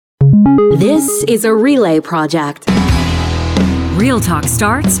This is a Relay project. Real Talk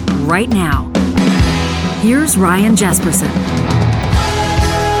starts right now. Here's Ryan Jesperson.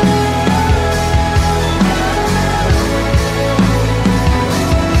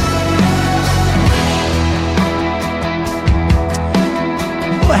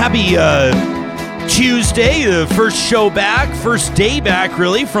 Well, happy Tuesday, the first show back, first day back,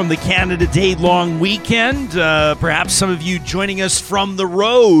 really, from the Canada Day long weekend. Perhaps some of you joining us from the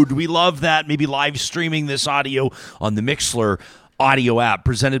road. We love that. Maybe live streaming this audio on the Mixlr audio app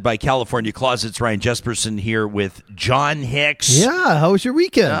presented by California Closets. Ryan Jesperson here with John Hicks. Yeah, how was your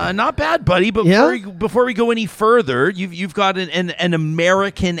weekend? Not bad, buddy. But before we go any further, you've got an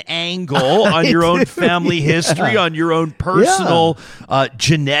American angle on your own family history, on your own personal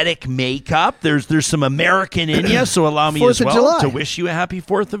genetic makeup. There's some American in you, so allow me as well to wish you a happy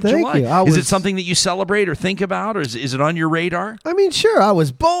 4th of July. You. Is it something that you celebrate or think about, or is it on your radar? I mean, sure. I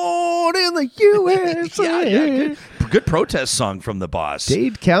was born in the USA. Good protest song from the boss.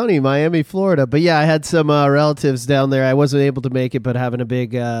 Dade County, Miami, Florida. But yeah, I had some relatives down there. I wasn't able to make it, but having a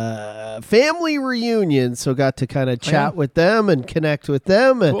big family reunion, so got to kind of chat with them and connect with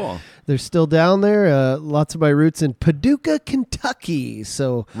them. Cool. They're still down there. Lots of my roots in Paducah, Kentucky.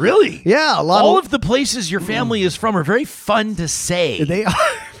 So really, yeah, all of the places your family is from are very fun to say. They are.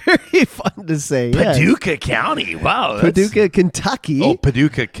 Very fun to say. Paducah County. Wow. Paducah, Kentucky. Oh,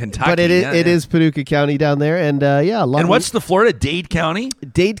 Paducah, Kentucky. But it is Paducah County down there. And a lot. And what's the Florida? Dade County?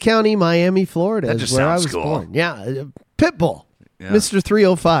 Dade County, Miami, Florida. That just where sounds I was cool. born. Yeah. Pitbull. Yeah. Mr.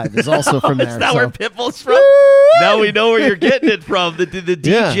 305 is also from there. Is that where Pitbull's from? Now we know where you're getting it from. The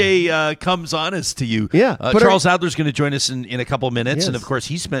DJ comes honest to you. Yeah. Charles Adler's going to join us in a couple of minutes. Yes. And, of course,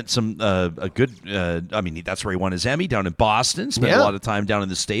 he spent some a good that's where he won his Emmy, down in Boston. Spent a lot of time down in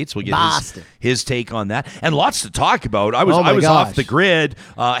the States. We'll get his take on that. And lots to talk about. I was off the grid,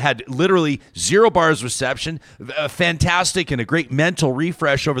 had literally 0 bars reception, fantastic and a great mental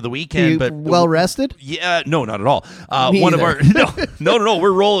refresh over the weekend. But well rested? Yeah, no, not at all. One of our no,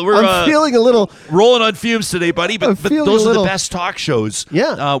 we're rolling. I'm feeling a little rolling on fumes today, buddy. But those are the best talk shows.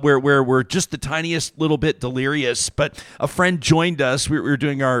 Yeah, where we're just the tiniest little bit delirious. But a friend joined us. We were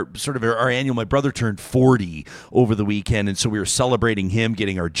doing our annual. My brother turned 40 over the weekend, and so we were celebrating him,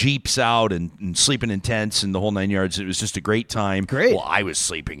 getting our Jeeps out and sleeping in tents and the whole 9 yards. It was just a great time. Great. Well, I was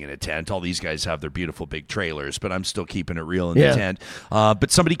sleeping in a tent. All these guys have their beautiful big trailers, but I'm still keeping it real in the tent. But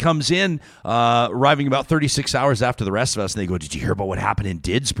somebody comes in, arriving about 36 hours after the rest of us, and they go, "Did you hear about what happened in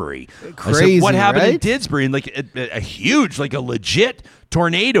Didsbury?" Crazy, I said, "What happened in right? Didsbury?" And like a huge, like a legit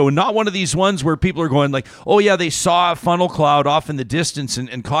tornado, not one of these ones where people are going like, "Oh yeah, they saw a funnel cloud off in the distance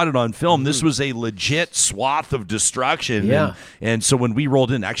and caught it on film." This was a legit swath of destruction. Yeah. And so when we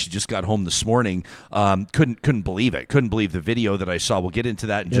rolled in, actually just got home this morning, couldn't believe it. Couldn't believe the video that I saw. We'll get into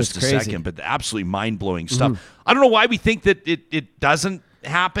that in just a second, but absolutely mind-blowing stuff. I don't know why we think that it doesn't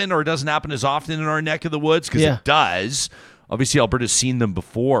happen or doesn't happen as often in our neck of the woods, because it does. Obviously, Alberta's seen them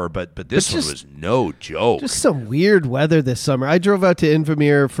before, but this one was no joke. Just some weird weather this summer. I drove out to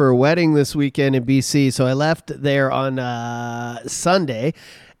Invermere for a wedding this weekend in BC, so I left there on Sunday,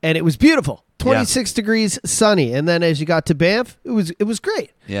 and it was beautiful. 26 degrees, sunny. And then as you got to Banff, it was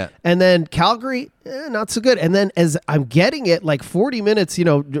great. Yeah. And then Calgary, not so good. And then as I'm getting it, like 40 minutes,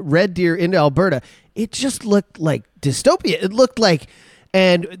 Red Deer into Alberta, it just looked like dystopia. It looked like...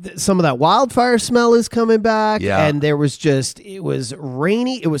 And some of that wildfire smell is coming back. Yeah. And it was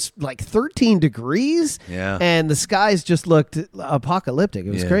rainy. It was like 13 degrees. Yeah. And the skies just looked apocalyptic.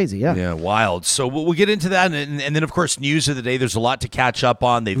 It was crazy. Yeah. Yeah, wild. So we'll get into that. And then, of course, news of the day. There's a lot to catch up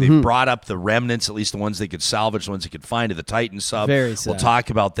on. They've brought up the remnants, at least the ones they could salvage, the ones they could find at the Titan sub. Very sad. We'll talk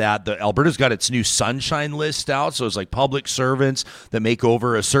about that. Alberta's got its new sunshine list out. So it's like public servants that make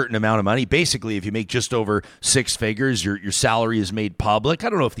over a certain amount of money. Basically, if you make just over 6 figures, your salary is made public. I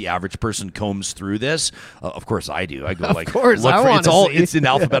don't know if the average person combs through this. Of course I do. I go it's in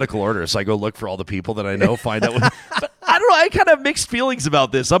alphabetical order. So I go look for all the people that I know, find out but I don't know. I kind of have mixed feelings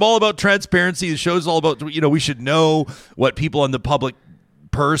about this. I'm all about transparency. The show's all about, we should know what people on the public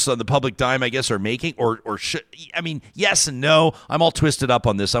purse, on the public dime, I guess, are making, or should, yes and no. I'm all twisted up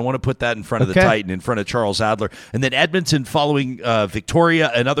on this. I want to put that in front of the Titan, in front of Charles Adler. And then Edmonton following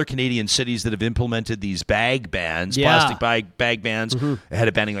Victoria and other Canadian cities that have implemented these bag bans, plastic bag bans, ahead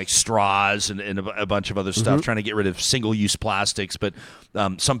of banning like straws and a bunch of other stuff, trying to get rid of single-use plastics. But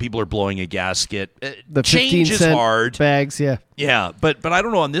some people are blowing a gasket. The change is hard. Bags, Yeah, but I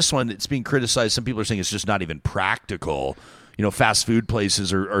don't know. On this one, it's being criticized. Some people are saying it's just not even practical fast food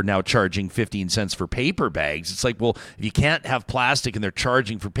places are now charging 15 cents for paper bags. It's like, well, if you can't have plastic and they're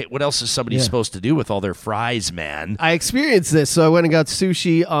charging for what else is somebody supposed to do with all their fries, man? I experienced this, so I went and got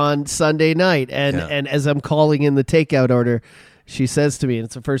sushi on Sunday night, and as I'm calling in the takeout order, she says to me, and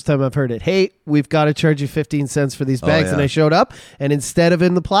it's the first time I've heard it, "Hey, we've got to charge you 15 cents for these bags." And I showed up, and instead of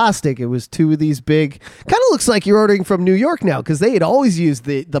in the plastic, it was two of these big, kind of looks like you're ordering from New York now, because they had always used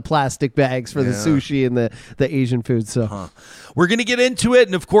the plastic bags for the sushi and the Asian food. So we're going to get into it.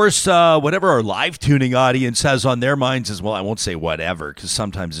 And of course, whatever our live tuning audience has on their minds as well. I won't say whatever, because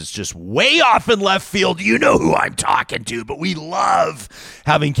sometimes it's just way off in left field. You know who I'm talking to, but we love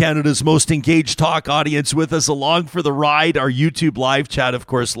having Canada's most engaged talk audience with us along for the ride. Our YouTube live chat, of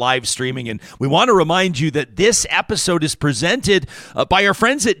course, live streaming. And we want to remind you that this episode is presented by our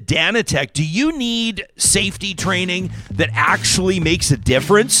friends at Danatech. Do you need safety training that actually makes a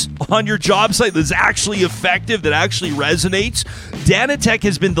difference on your job site, that's actually effective, that actually resonates? Danatech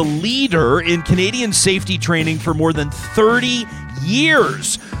has been the leader in Canadian safety training for more than 30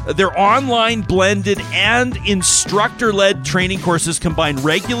 years. Their online, blended, and instructor-led training courses combine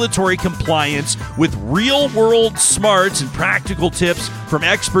regulatory compliance with real-world smarts and practical tips from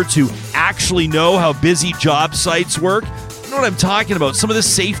experts who actually know how busy job sites work. You know what I'm talking about? Some of the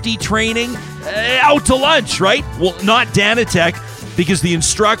safety training, out to lunch, right? Well, not Danatech, because the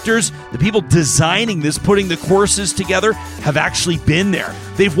instructors, the people designing this, putting the courses together, have actually been there.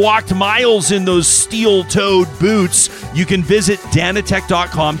 They've walked miles in those steel-toed boots. You can visit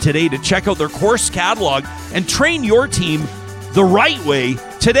Danatech.com today to check out their course catalog and train your team the right way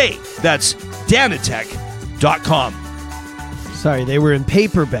today. That's Danatech.com. Sorry, they were in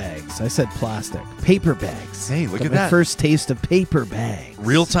paper bags. I said plastic. Paper bags. Hey, look at my that. First taste of paper bags.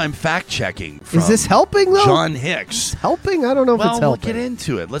 Real-time fact-checking from Is this helping, though? John Hicks. Helping? I don't know if it's helping. We'll get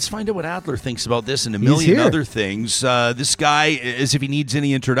into it. Let's find out what Adler thinks about this and a million other things. This guy, as if he needs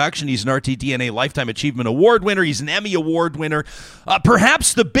any introduction, he's an RTDNA Lifetime Achievement Award winner. He's an Emmy Award winner.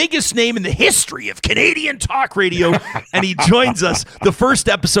 Perhaps the biggest name in the history of Canadian talk radio. And he joins us the first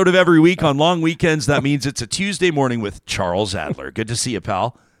episode of every week on long weekends. That means it's a Tuesday morning with Charles Adler. Good to see you,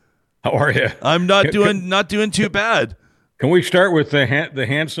 pal. How are you? I'm not doing too bad. Can we start with the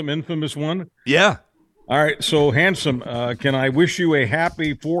handsome, infamous one? Yeah. All right. So, handsome, can I wish you a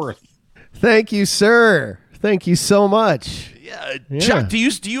happy 4th? Thank you, sir. Thank you so much. Yeah. Chuck, do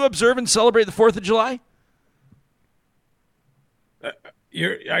you observe and celebrate the 4th of July? Are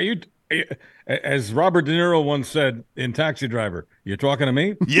you, as Robert De Niro once said in Taxi Driver, you're talking to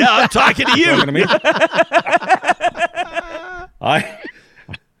me? Yeah, I'm talking to you. Talking to me?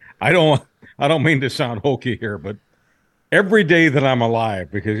 I don't mean to sound hokey here, but every day that I'm alive,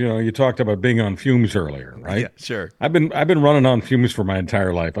 because you talked about being on fumes earlier, right? Yeah, sure. I've been running on fumes for my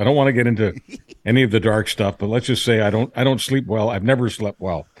entire life. I don't want to get into any of the dark stuff, but let's just say I don't sleep well. I've never slept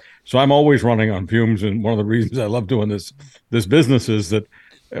well, so I'm always running on fumes. And one of the reasons I love doing this business is that,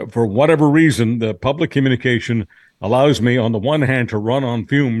 for whatever reason, the public communication allows me, on the one hand, to run on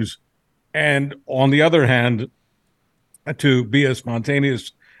fumes, and on the other hand, to be as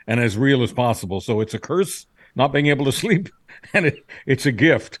spontaneous and as real as possible. So it's a curse not being able to sleep, and it's a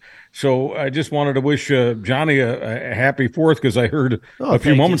gift. So I just wanted to wish Johnny a happy 4th, because I heard a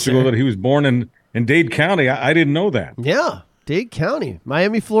few moments ago that he was born in Dade County. I didn't know that. Yeah. Dade County,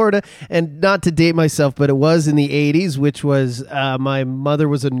 Miami, Florida. And not to date myself, but it was in the 80s, which was my mother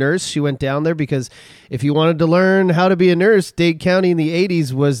was a nurse. She went down there because if you wanted to learn how to be a nurse, Dade County in the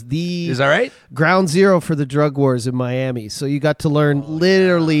 80s was the ground zero for the drug wars in Miami. So you got to learn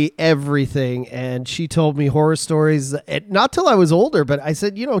literally everything. And she told me horror stories, not till I was older, but I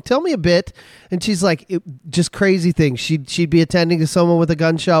said, tell me a bit. And she's like, just crazy things. She'd be attending to someone with a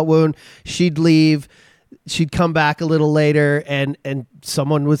gunshot wound. She'd leave. She'd come back a little later, and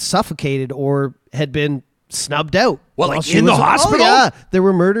someone was suffocated or had been snubbed out. Well, like in the hospital? Oh, yeah. There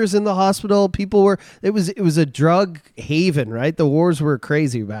were murders in the hospital. People were, it was a drug haven, right? The wars were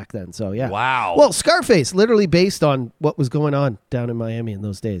crazy back then. So, yeah. Wow. Well, Scarface, literally based on what was going on down in Miami in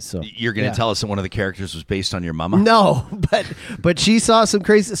those days. So you're going to tell us that one of the characters was based on your mama? No, but she saw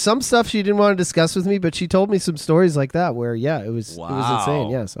some stuff she didn't want to discuss with me, but she told me some stories like that where, it was insane.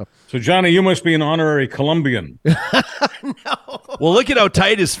 Yeah. So Johnny, you must be an honorary Colombian. No. Well, look at how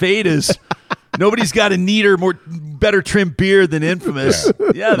tight his fade is. Nobody's got a neater, more better trim beard than Infamous.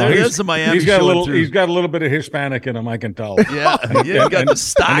 Yeah, there's a Miami. He's got a little bit of Hispanic in him, I can tell. Yeah, you got the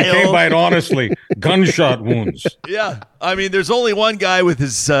style. And he came by it honestly. Gunshot wounds. Yeah, I mean, there's only one guy with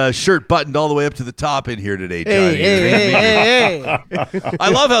his shirt buttoned all the way up to the top in here today, Johnny. Hey. I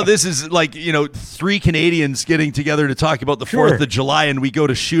love how this is like, three Canadians getting together to talk about the 4th of July, and we go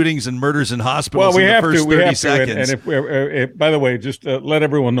to shootings and murders in hospitals in the first 30 seconds. And if by the way, just let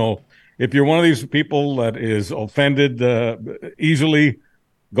everyone know, if you're one of these people that is offended easily,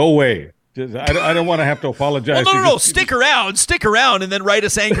 go away. I don't want to have to apologize. Well, no. Stick around, and then write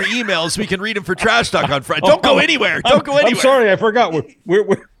us angry emails so we can read them for Trash Talk on Friday. Don't go anywhere. I'm sorry, I forgot. We're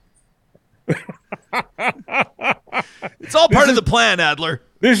It's all part of the plan, Adler.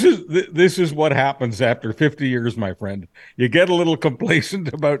 This is what happens after 50 years, my friend. You get a little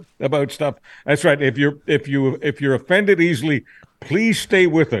complacent about stuff. That's right. If you're offended easily, please stay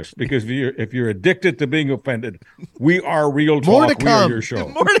with us, because if you're addicted to being offended, we are Real Talk. More to come. We are your show.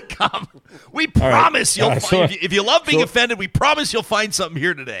 More to come. We promise you'll find. If you love being offended, we promise you'll find something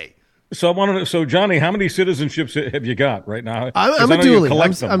here today. So I want to. So Johnny, how many citizenships have you got right now? I'm a dually.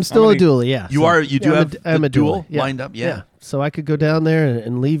 I'm still a dually. Yeah. You do have I'm a dual dually. lined up. Yeah. So I could go down there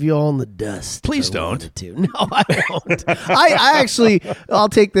and leave you all in the dust. Please if I don't. wanted to. No, I won't. I actually, I'll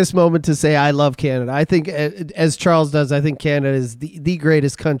take this moment to say I love Canada. I think, as Charles does, I think Canada is the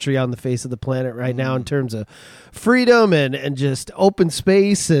greatest country on the face of the planet right now in terms of freedom and just open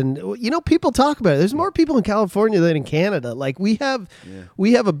space. And, people talk about it. There's more people in California than in Canada. Like, we have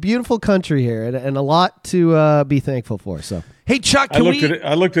a beautiful country here and a lot to be thankful for. So, hey, Chuck,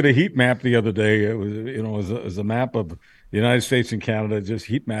 I looked at a heat map the other day. It was a map of the United States and Canada, just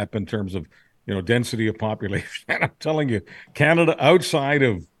heat map in terms of, density of population. And I'm telling you, Canada outside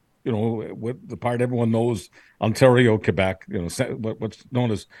of, what the part everyone knows, Ontario, Quebec, what's known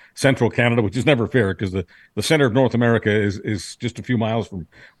as central Canada, which is never fair because the center of North America is just a few miles from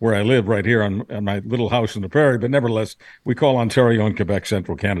where I live right here on my little house in the prairie. But nevertheless, we call Ontario and Quebec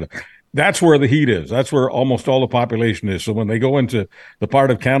central Canada. That's where the heat is. That's where almost all the population is. So when they go into the part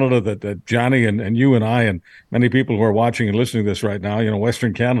of Canada that Johnny and you and I and many people who are watching and listening to this right now,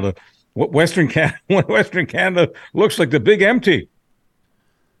 Western Canada, Western Canada looks like the big empty.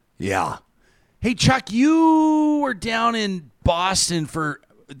 Yeah. Hey, Chuck, you were down in Boston for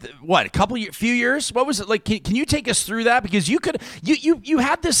what, few years? What was it like? Can you take us through that? Because you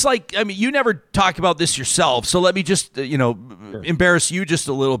had this, like, I mean, you never talk about this yourself, so let me just sure. Embarrass you just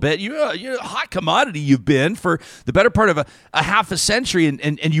a little bit. You're a hot commodity. You've been for the better part of a half a century,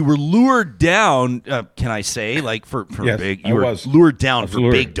 and you were lured down. Can I say, like, for yes, big? You were lured down for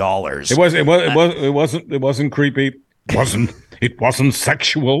big dollars. It wasn't creepy. It wasn't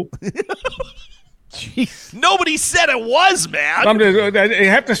sexual. Jeez. Nobody said it was, man. I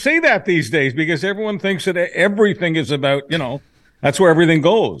have to say that these days because everyone thinks that everything is about, that's where everything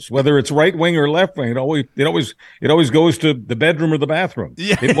goes, whether it's right wing or left wing. It always goes to the bedroom or the bathroom.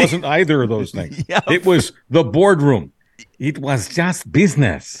 Yeah. It wasn't either of those things. Yeah. It was the boardroom. It was just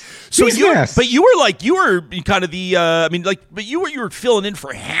business. So you were kind of the, but you were filling in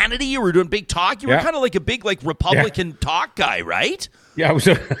for Hannity. You were doing big talk. You were kind of like a big, like, Republican talk guy, right? Yeah, I was.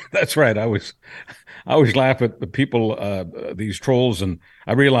 That's right. I always laugh at the people, these trolls, and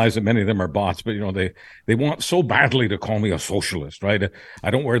I realize that many of them are bots. But they want so badly to call me a socialist, right?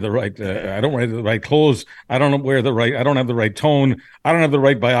 I don't wear the right. I don't wear the right clothes. I don't have the right tone. I don't have the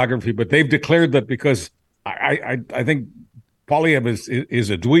right biography. But they've declared that because I think Poilievre is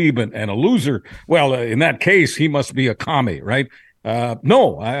a dweeb and a loser. Well, in that case, he must be a commie, right?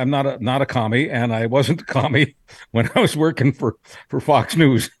 No, I'm not a commie, and I wasn't a commie when I was working for Fox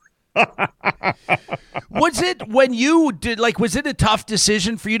News. Was it when you did, like, was it a tough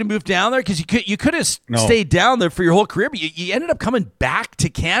decision for you to move down there? Because you could have stayed down there for your whole career, but you ended up coming back to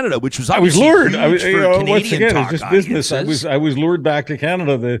Canada, which was obviously lured. Canadian talk it's just business. I was lured back to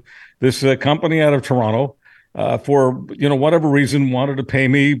Canada. This company out of Toronto, for whatever reason, wanted to pay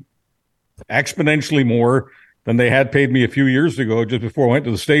me exponentially more than they had paid me a few years ago, just before I went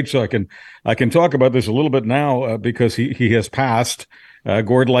to the States. So I can talk about this a little bit now because he has passed.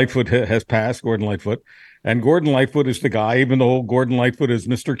 Gordon Lightfoot has passed. Gordon Lightfoot, and Gordon Lightfoot is the guy. Even though Gordon Lightfoot is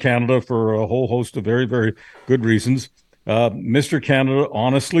Mr. Canada for a whole host of very, very good reasons, Mr. Canada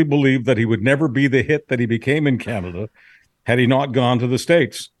honestly believed that he would never be the hit that he became in Canada had he not gone to the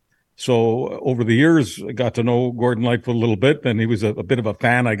States. So over the years, I got to know Gordon Lightfoot a little bit, and he was a bit of a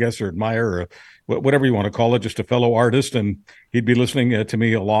fan, I guess, or admirer, or whatever you want to call it, just a fellow artist. And he'd be listening to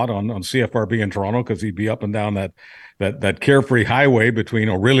me a lot on CFRB in Toronto because he'd be up and down that carefree highway between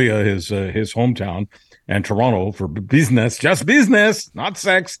Orillia, his hometown, and Toronto for business, just business, not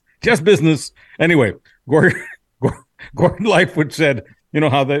sex, just business. Anyway, Gordon Lightfoot said, you know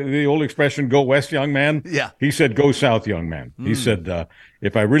how the old expression, go west, young man? Yeah. He said, go south, young man. He said,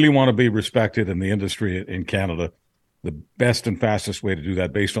 if I really want to be respected in the industry in Canada, the best and fastest way to do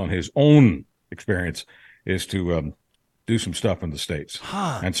that, based on his own experience, is to do some stuff in the States.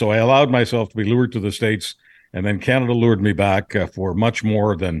 And so I allowed myself to be lured to the States, and then Canada lured me back for much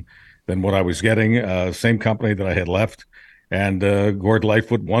more than what I was getting. Same company that I had left. And Gord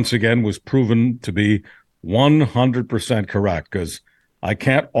Lightfoot, once again, was proven to be 100% correct, because I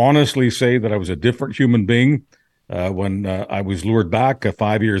can't honestly say that I was a different human being when I was lured back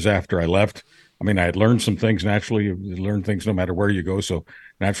 5 years after I left. I mean, I had learned some things. Naturally, you learn things no matter where you go. So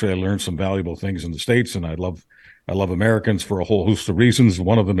naturally, I learned some valuable things in the States, and I love Americans for a whole host of reasons.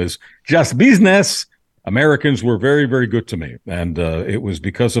 One of them is just business. Americans were very, very good to me. And it was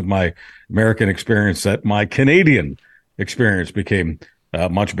because of my American experience that my Canadian experience became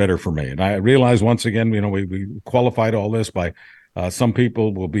much better for me. And I realized once again, you know, we qualified all this by some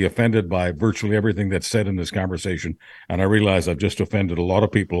people will be offended by virtually everything that's said in this conversation. And I realize I've just offended a lot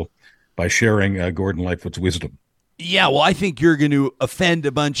of people by sharing Gordon Lightfoot's wisdom. Yeah, well, I think you're going to offend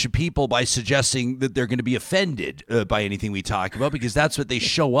a bunch of people by suggesting that they're going to be offended by anything we talk about, because that's what they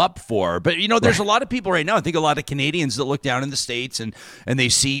show up for. But, you know, there's a lot of people right now, I think a lot of Canadians that look down in the States and they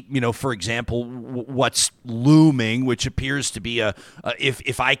see, you know, for example, what's looming, which appears to be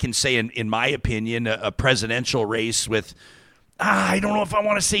if I can say, in my opinion, a presidential race with, I don't know if I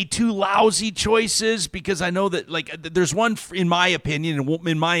want to say two lousy choices, because I know that, like, there's one, in my opinion and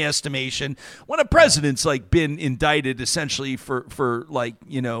in my estimation, when a president's like been indicted essentially for like,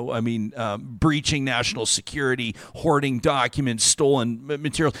 you know, I mean, breaching national security, hoarding documents, stolen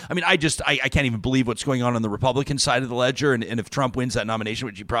material. I mean, I can't even believe what's going on the Republican side of the ledger. And if Trump wins that nomination,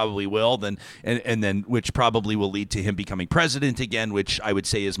 which he probably will, then and then which probably will lead to him becoming president again, which I would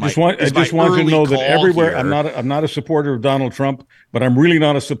say is my. I just want you to know that everywhere, here. I'm not a supporter of Donald Trump, but I'm really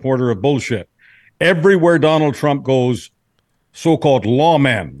not a supporter of bullshit. Everywhere Donald Trump goes, so-called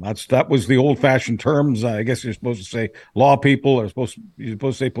lawmen. That was the old-fashioned terms. I guess you're supposed to say law people, or you're supposed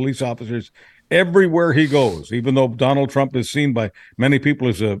to say police officers. Everywhere he goes, even though Donald Trump is seen by many people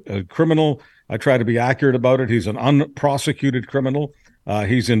as a criminal, I try to be accurate about it. He's an unprosecuted criminal.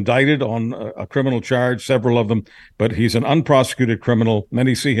 He's indicted on a criminal charge, several of them, but he's an unprosecuted criminal.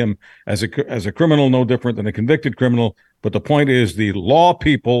 Many see him as a criminal, no different than a convicted criminal. But the point is, the law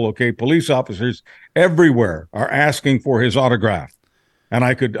people, okay, police officers everywhere are asking for his autograph. And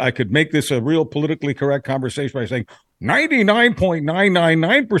I could make this a real politically correct conversation by saying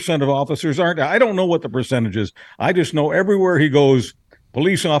 99.999% of officers aren't. I don't know what the percentage is. I just know everywhere he goes,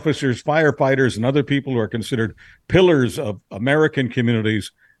 police officers, firefighters, and other people who are considered pillars of American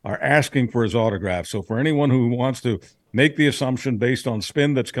communities are asking for his autograph. So for anyone who wants to make the assumption based on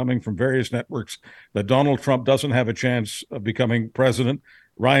spin that's coming from various networks that Donald Trump doesn't have a chance of becoming president,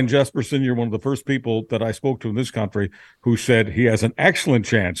 Ryan Jesperson, you're one of the first people that I spoke to in this country who said he has an excellent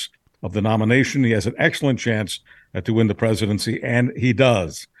chance of the nomination. He has an excellent chance to win the presidency, and he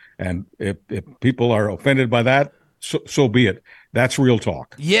does. And if people are offended by that, so be it. That's real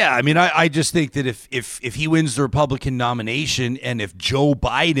talk. Yeah, I mean, I just think that if he wins the Republican nomination, and if Joe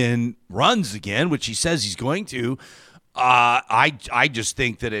Biden runs again, which he says he's going to, I just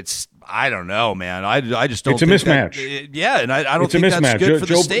think that it's, I don't know, man. I just don't. It's a mismatch. And I don't think that's good for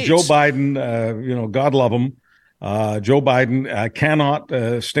the states. Joe Biden, you know, God love him. Joe Biden cannot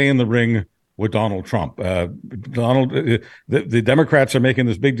stay in the ring with Donald Trump. The Democrats are making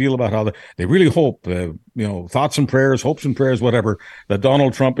this big deal about how they really hope, you know, thoughts and prayers, hopes and prayers, whatever, that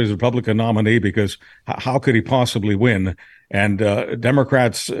Donald Trump is a Republican nominee, because how could he possibly win? And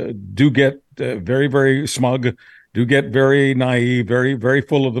Democrats do get very, very smug, do get very naive, very, very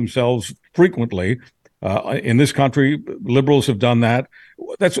full of themselves frequently. In this country, liberals have done that.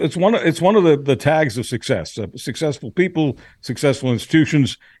 It's one of the tags of success. Successful people, successful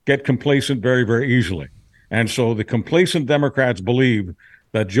institutions get complacent very, very easily. And so the complacent Democrats believe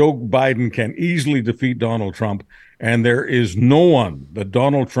that Joe Biden can easily defeat Donald Trump, and there is no one that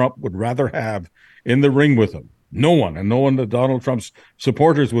Donald Trump would rather have in the ring with him. No one, and no one that Donald Trump's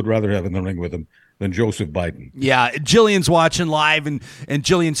supporters would rather have in the ring with him than Joseph Biden. Yeah, Jillian's watching live, and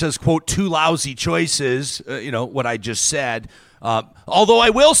Jillian says, quote, two lousy choices, you know, what I just said. Although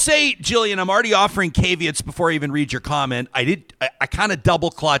I will say, Jillian, I'm already offering caveats before I even read your comment. I kind of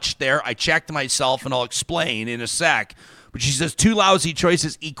double clutched there. I checked myself, and I'll explain in a sec. But she says two lousy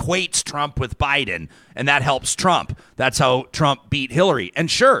choices equates Trump with Biden, and that helps Trump. That's how Trump beat Hillary.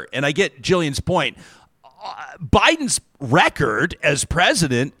 And sure, and I get Jillian's point. Biden's record as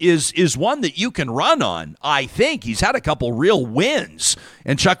president is one that you can run on. I think he's had a couple real wins.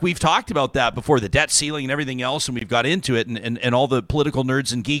 And Chuck, we've talked about that before, the debt ceiling and everything else, and we've got into it, and all the political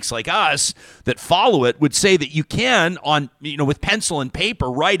nerds and geeks like us that follow it would say that you can, on with pencil and paper,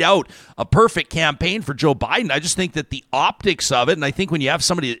 write out a perfect campaign for Joe Biden. I just think that the optics of it, and I think when you have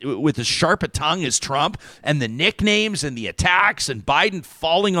somebody with as sharp a tongue as Trump, and the nicknames and the attacks, and Biden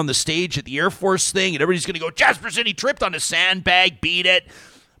falling on the stage at the Air Force thing, and everybody's going to go, Jesperson, he tripped on a sandbag, beat it.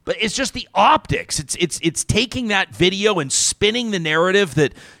 But it's just the optics. It's taking that video and spinning the narrative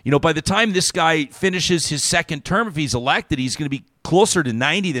that, by the time this guy finishes his second term, if he's elected, he's going to be closer to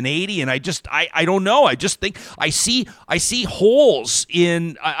 90 than 80. And I don't know. I just think I see holes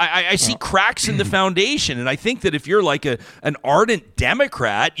in, I see cracks in the foundation. And I think that if you're like an ardent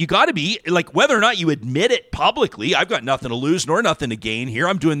Democrat, you got to be like, whether or not you admit it publicly, I've got nothing to lose nor nothing to gain here.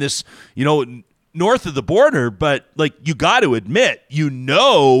 I'm doing this, north of the border, but like, you got to admit,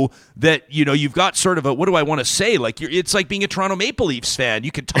 that, you've got sort of a, what do I want to say? Like, it's like being a Toronto Maple Leafs fan.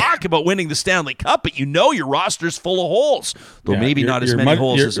 You can talk about winning the Stanley Cup, but your roster's full of holes, though maybe not as many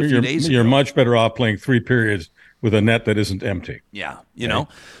holes as a few days ago. You're much better off playing 3 periods with a net that isn't empty. Yeah.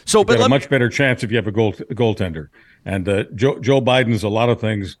 So, but a much better chance if you have a goaltender. And Joe Biden's a lot of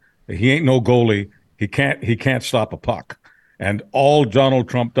things. He ain't no goalie. He can't stop a puck. And all Donald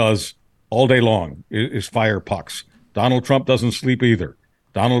Trump does all day long is fire pucks. Donald Trump doesn't sleep either.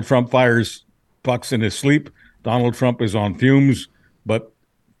 Donald Trump fires pucks in his sleep. Donald Trump is on fumes. But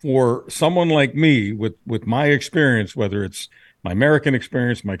for someone like me, with my experience, whether it's my American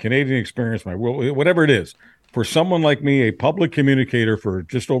experience, my Canadian experience, my world, whatever it is, for someone like me, a public communicator for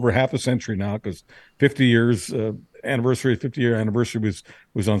just over half a century now, because 50 years 50-year anniversary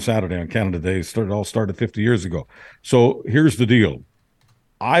was on Saturday, on Canada Day. It all started 50 years ago. So here's the deal.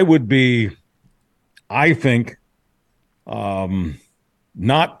 I would be, I think,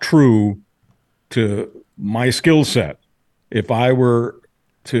 not true to my skill set if I were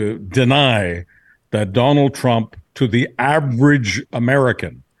to deny that Donald Trump, to the average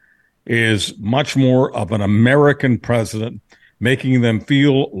American, is much more of an American president, making them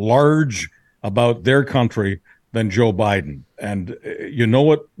feel large about their country than Joe Biden. And you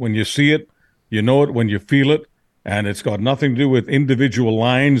know it when you see it, you know it when you feel it. And it's got nothing to do with individual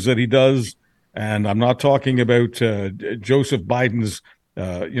lines that he does. And I'm not talking about Joseph Biden's,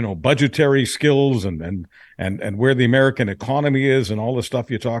 budgetary skills and where the American economy is and all the stuff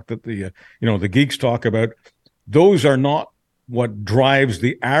you talk that the geeks talk about. Those are not what drives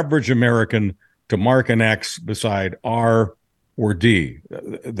the average American to mark an X beside R or D.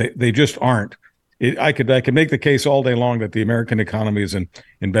 They just aren't. I could make the case all day long that the American economy is in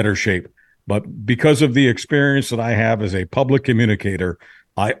better shape. But because of the experience that I have as a public communicator,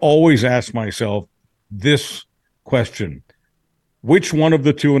 I always ask myself this question: which one of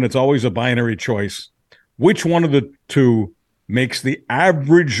the two, and it's always a binary choice, which one of the two makes the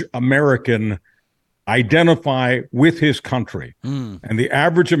average American identify with his country? And the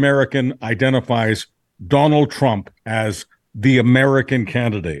average American identifies Donald Trump as the American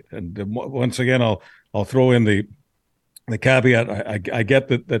candidate. And once again, I'll throw in the caveat. I get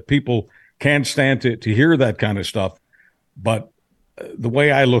that people can't stand to hear that kind of stuff, but the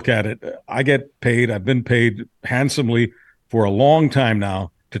way I look at it, I get paid. I've been paid handsomely for a long time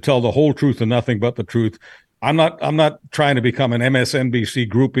now to tell the whole truth and nothing but the truth. I'm not trying to become an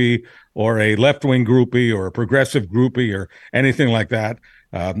MSNBC groupie or a left-wing groupie or a progressive groupie or anything like that.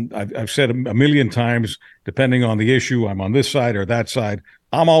 I've said a million times, depending on the issue, I'm on this side or that side.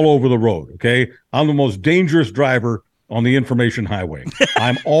 I'm all over the road, okay? I'm the most dangerous driver on the information highway.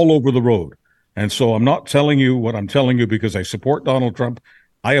 I'm all over the road. And so I'm not telling you what I'm telling you because I support Donald Trump.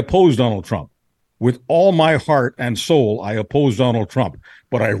 I oppose Donald Trump. With all my heart and soul, I oppose Donald Trump.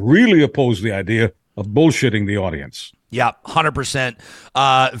 But I really oppose the idea of bullshitting the audience. Yeah,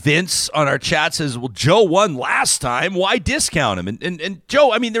 100%. Vince on our chat says, well, Joe won last time. Why discount him? And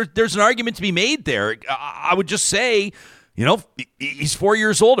Joe, I mean, there's an argument to be made there. I would just say, he's 4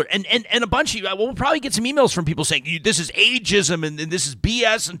 years older. And a bunch of we'll probably get some emails from people saying this is ageism and this is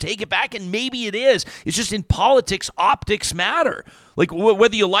BS and take it back. And maybe it is. It's just in politics, optics matter. Like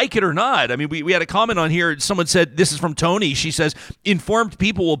whether you like it or not. I mean, we had a comment on here. Someone said, this is from Tony. She says, informed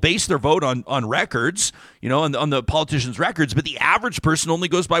people will base their vote on records, on the politicians' records. But the average person only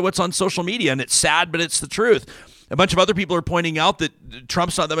goes by what's on social media. And it's sad, but it's the truth. a bunch of other people are pointing out that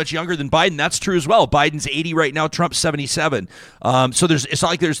Trump's not that much younger than Biden. That's true as well. Biden's 80 right now. Trump's 77. So it's not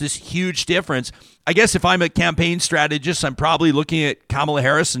like there's this huge difference. I guess if I'm a campaign strategist, I'm probably looking at Kamala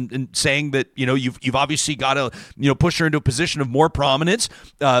Harris and saying that, you've obviously got to, push her into a position of more prominence,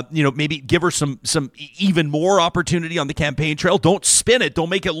 maybe give her some even more opportunity on the campaign trail. Don't spin it. Don't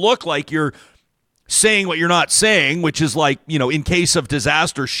make it look like you're saying what you're not saying, which is like, in case of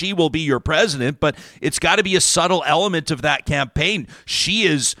disaster, she will be your president. But it's got to be a subtle element of that campaign. She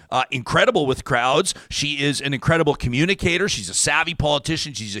is incredible with crowds. She is an incredible communicator. She's a savvy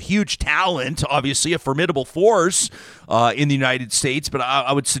politician. She's a huge talent, obviously a formidable force in the United States. But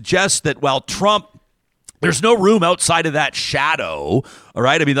I would suggest that while Trump, there's no room outside of that shadow, all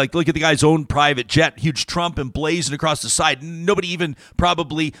right? I mean, like, look at the guy's own private jet, huge Trump emblazoned across the side. Nobody even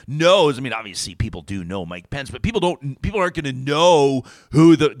probably knows. I mean, obviously, people do know Mike Pence, but people aren't going to know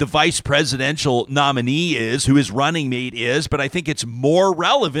who the vice presidential nominee is, who his running mate is. But I think it's more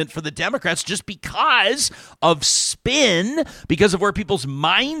relevant for the Democrats just because of spin, because of where people's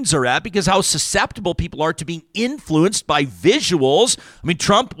minds are at, because how susceptible people are to being influenced by visuals. I mean,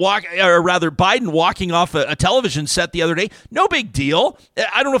 Biden walking off a television set the other day, no big deal.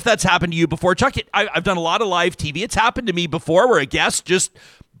 I don't know if that's happened to you before, Chuck. I've done a lot of live TV. It's happened to me before where a guest just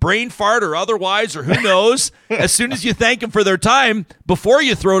brain fart or otherwise, or who knows, as soon as you thank them for their time, before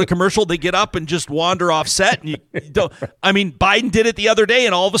you throw to commercial, they get up and just wander off set. And you don't. I mean, Biden did it the other day,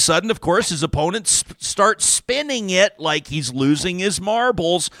 and all of a sudden, of course, his opponents start spinning it like he's losing his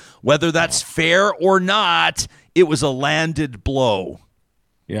marbles. Whether that's fair or not, it was a landed blow.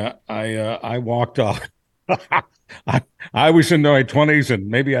 Yeah, I walked off. I was in my 20s, and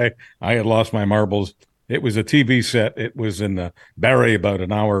maybe I had lost my marbles. It was a TV set. It was in Barrie, about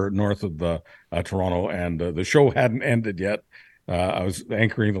an hour north of Toronto, and the show hadn't ended yet. I was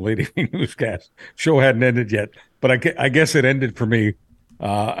anchoring the late evening newscast. Show hadn't ended yet, but I guess it ended for me,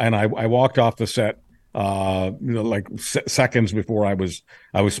 and I walked off the set like seconds before I was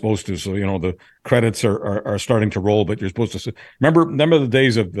supposed to. So the credits are starting to roll, but you're supposed to remember the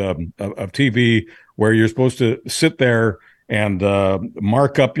days of TV where you're supposed to sit there and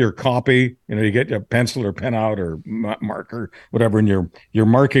mark up your copy. You get your pencil or pen out or marker, whatever, and you're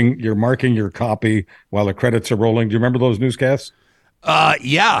marking your copy while the credits are rolling. Do you remember those newscasts?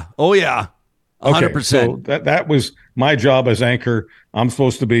 Yeah. Oh yeah. 100%. Okay, so that was my job as anchor. I'm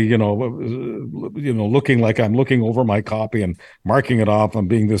supposed to be, looking like I'm looking over my copy and marking it off. I'm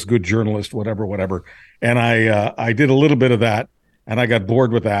being this good journalist, whatever. And I did a little bit of that, and I got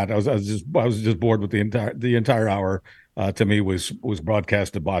bored with that. I was just bored with the entire hour. To me, was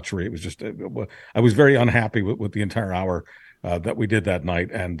broadcast debauchery. It was just I was very unhappy with the entire hour that we did that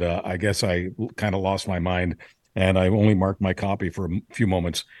night, and I guess I kind of lost my mind, and I only marked my copy for a few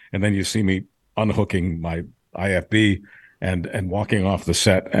moments, and then you see me unhooking my IFB and walking off the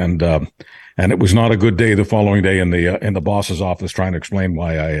set, and it was not a good day the following day in the boss's office trying to explain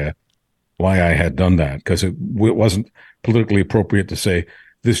why I had done that, because it wasn't politically appropriate to say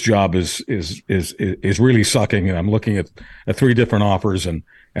this job is really sucking, and I'm looking at 3 different offers, and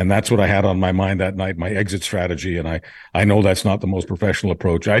that's what I had on my mind that night, my exit strategy, and I know that's not the most professional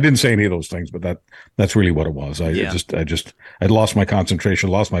approach. I didn't say any of those things, but that's really what it was. I lost my concentration,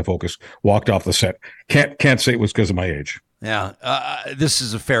 lost my focus, walked off the set. Can't say it was because of my age. Yeah, this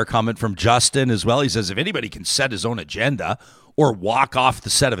is a fair comment from Justin as well. He says, if anybody can set his own agenda or walk off the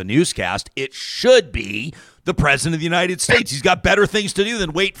set of a newscast, it should be the president of the United States. He's got better things to do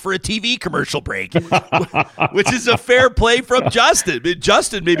than wait for a TV commercial break, which is a fair play from Justin.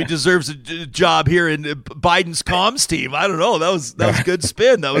 Justin maybe deserves a job here in Biden's comms team. I don't know. That was good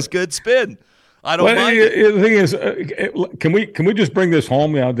spin. That was good spin. I don't mind. The thing is, can we just bring this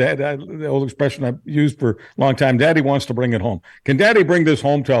home? The old expression I've used for a long time. Daddy wants to bring it home. Can Daddy bring this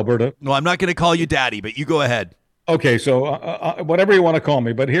home to Alberta? No, I'm not going to call you Daddy, but you go ahead. Okay, so whatever you want to call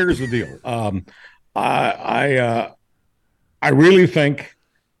me, but here's the deal. I really think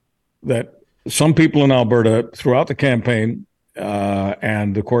that some people in Alberta throughout the campaign,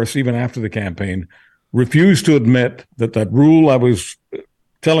 and of course even after the campaign, refuse to admit that rule I was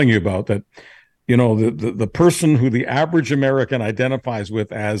telling you about, that the person who the average American identifies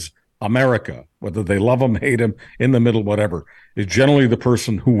with as America, whether they love him, hate him, in the middle, whatever, is generally the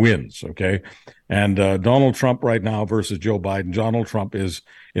person who wins. Okay. And Donald Trump right now versus Joe Biden. Donald Trump is,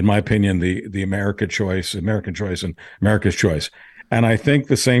 in my opinion, the American choice and America's choice. And I think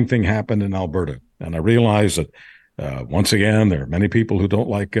the same thing happened in Alberta. And I realize that once again, there are many people who don't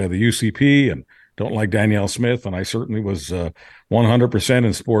like the UCP and don't like Danielle Smith. And I certainly was 100%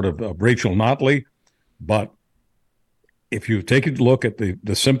 in support of Rachel Notley. But if you take a look at the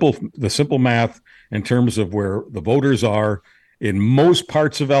simple math in terms of where the voters are in most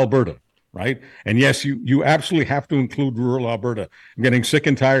parts of Alberta, right? And yes, you absolutely have to include rural Alberta. I'm getting sick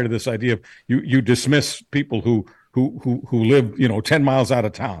and tired of this idea of you dismiss people who live 10 miles out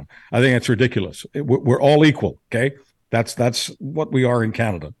of town. I think that's ridiculous. We're all equal, okay? That's what we are in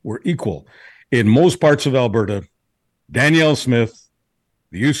Canada. We're equal. In most parts of Alberta, Danielle Smith,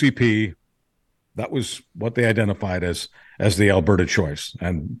 the UCP, that was what they identified as the Alberta choice.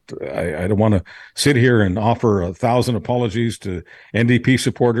 And I don't want to sit here and offer 1,000 apologies to NDP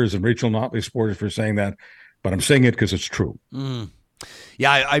supporters and Rachel Notley supporters for saying that, but I'm saying it because it's true.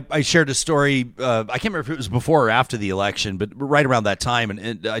 Yeah, I shared a story. I can't remember if it was before or after the election, but right around that time.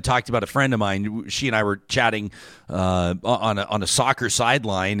 And I talked about a friend of mine. She and I were chatting on a soccer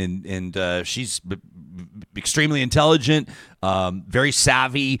sideline, and she's extremely intelligent, very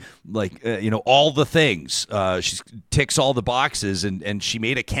savvy, all the things. She ticks all the boxes, and she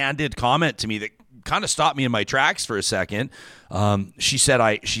made a candid comment to me that kind of stopped me in my tracks for a second. She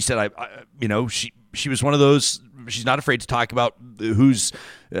said she was one of those. She's not afraid to talk about who's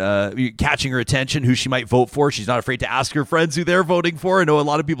catching her attention, who she might vote for. She's not afraid to ask her friends who they're voting for. I know a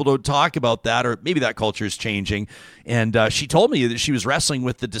lot of people don't talk about that, or maybe that culture is changing. And she told me that she was wrestling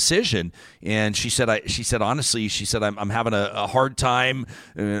with the decision. And she said, honestly, I'm having a hard time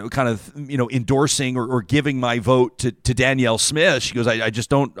endorsing or giving my vote to Danielle Smith. She goes, I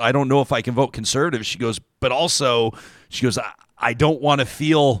don't know if I can vote Conservative. She goes, but also, she goes, I don't want to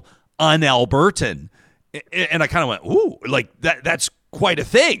feel un-Albertan. And I kind of went, ooh, like that's quite a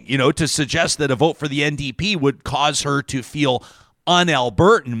thing, to suggest that a vote for the NDP would cause her to feel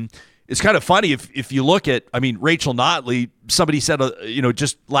un-Albertan. It's kind of funny if you look at, Rachel Notley, somebody said,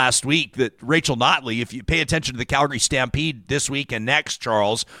 just last week that Rachel Notley, if you pay attention to the Calgary Stampede this week and next,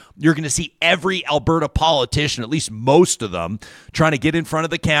 Charles, you're going to see every Alberta politician, at least most of them, trying to get in front of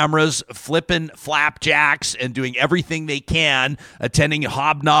the cameras, flipping flapjacks and doing everything they can, attending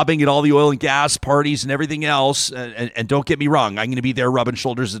hobnobbing at all the oil and gas parties and everything else. And don't get me wrong, I'm going to be there rubbing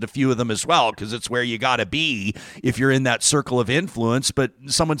shoulders at a few of them as well, because it's where you got to be if you're in that circle of influence. But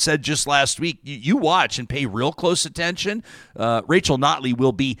someone said just last week, you watch and pay real close attention. Rachel Notley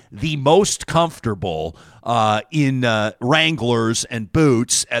will be the most comfortable in Wranglers and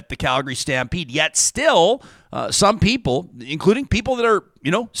boots at the Calgary Stampede. Yet still, some people, including people that are,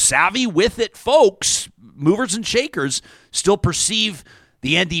 savvy with it folks, movers and shakers, still perceive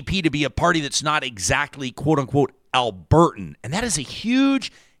the NDP to be a party that's not exactly, quote unquote, Albertan. And that is a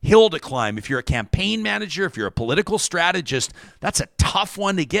huge hill to climb. If you're a campaign manager, if you're a political strategist, that's a tough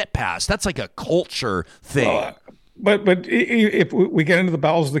one to get past. That's like a culture thing. But if we get into the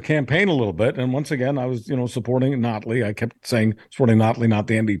bowels of the campaign a little bit, and once again, I was supporting Notley. I kept saying supporting Notley, not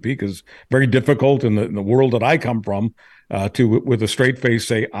the NDP, because very difficult in the world that I come from to with a straight face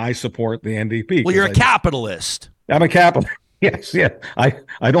say I support the NDP. Well, you're a capitalist. I'm a capitalist. Yes, yeah.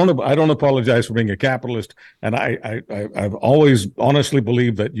 I don't apologize for being a capitalist, and I've always honestly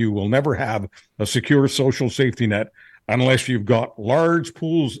believed that you will never have a secure social safety net unless you've got large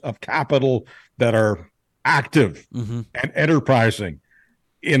pools of capital that are active and enterprising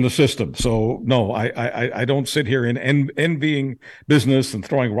in the system. So no, I don't sit here in envying business and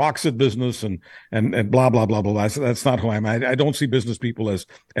throwing rocks at business and blah blah blah blah. That's not who I am. I don't see business people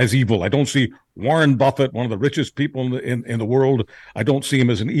as evil. I don't see Warren Buffett, one of the richest people in the world. I don't see him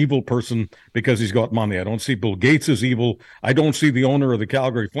as an evil person because he's got money. I don't see Bill Gates as evil. I don't see the owner of the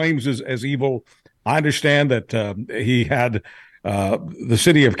Calgary Flames as evil. I understand that he had the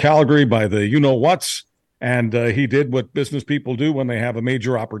city of Calgary by the you-know-whats, and he did what business people do when they have a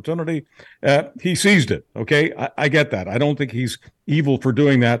major opportunity. He seized it, okay? I get that. I don't think he's evil for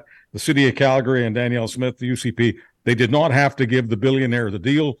doing that. The city of Calgary and Danielle Smith, the UCP, they did not have to give the billionaire the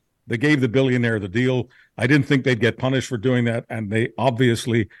deal. They gave the billionaire the deal. I didn't think they'd get punished for doing that, and they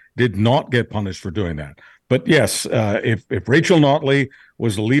obviously did not get punished for doing that. But yes, if Rachel Notley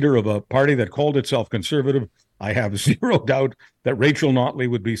was the leader of a party that called itself conservative, I have zero doubt that Rachel Notley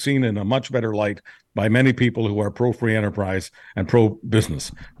would be seen in a much better light by many people who are pro-free enterprise and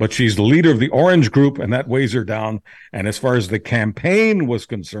pro-business. But she's the leader of the Orange Group, and that weighs her down. And as far as the campaign was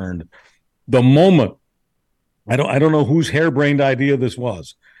concerned, the moment, I don't know whose harebrained idea this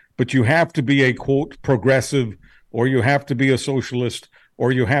was, but you have to be a, quote, progressive, or you have to be a socialist,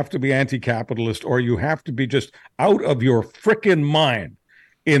 or you have to be anti-capitalist, or you have to be just out of your frickin' mind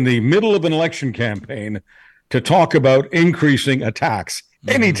in the middle of an election campaign to talk about increasing a tax,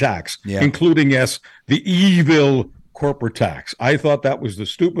 any tax, including, yes, the evil corporate tax. I thought that was the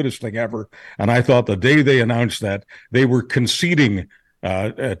stupidest thing ever. And I thought the day they announced that, they were conceding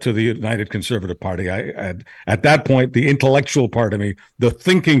to the United Conservative Party. At that point, the intellectual part of me, the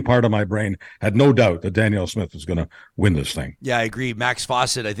thinking part of my brain, had no doubt that Danielle Smith was going to win this thing. Yeah, I agree. Max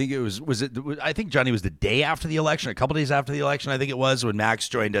Fawcett, I think I think, Johnny, was the day after the election, a couple days after the election, I think it was, when Max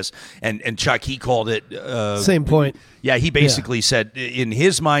joined us. And Chuck, he called it. Same point. Yeah, he basically said, in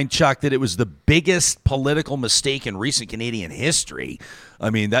his mind, Chuck, that it was the biggest political mistake in recent Canadian history. I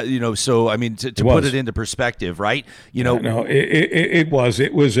mean, that, to put it into perspective, right? No, it was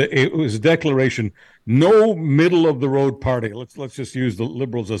a declaration. No middle of the road party. Let's just use the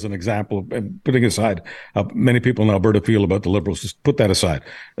Liberals as an example, and putting aside how many people in Alberta feel about the Liberals. Just put that aside.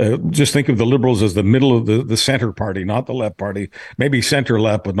 Just think of the Liberals as the middle of the center party, not the left party. Maybe center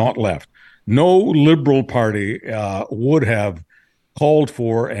left, but not left. No Liberal party would have called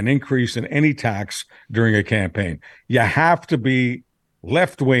for an increase in any tax during a campaign. You have to be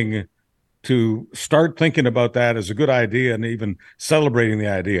left-wing to start thinking about that as a good idea and even celebrating the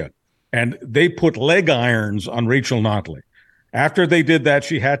idea. And they put leg irons on Rachel Notley. After they did that,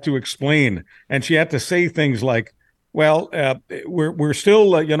 she had to explain, and she had to say things like, well, we're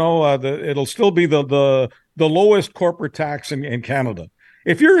still, it'll still be the lowest corporate tax in Canada.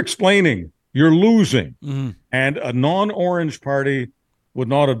 If you're explaining, you're losing. Mm-hmm. And a non-orange party would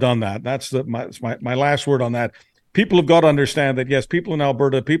not have done that. That's my last word on that. People have got to understand that, yes, people in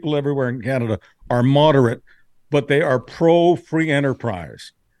Alberta, people everywhere in Canada are moderate, but they are pro-free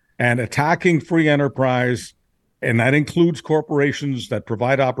enterprise. And attacking free enterprise, and that includes corporations that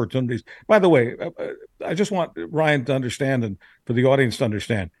provide opportunities. By the way, I just want Ryan to understand, and for the audience to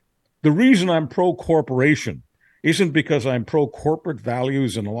understand, the reason I'm pro-corporation isn't because I'm pro-corporate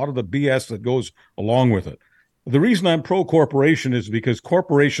values and a lot of the BS that goes along with it. The reason I'm pro-corporation is because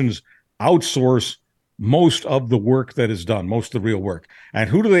corporations outsource most of the work that is done, most of the real work. And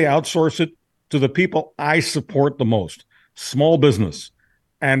who do they outsource it? To the people I support the most, small business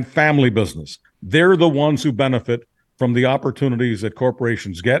and family business. They're the ones who benefit from the opportunities that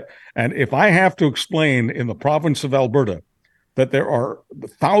corporations get. And if I have to explain in the province of Alberta that there are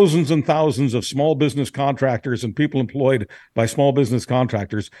thousands and thousands of small business contractors and people employed by small business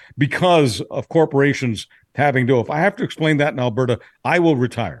contractors because of corporations having to, if I have to explain that in Alberta, I will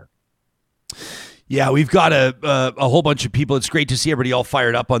retire. Yeah, we've got a whole bunch of people. It's great to see everybody all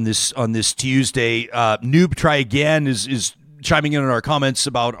fired up on this Tuesday. Noob Try Again is chiming in on our comments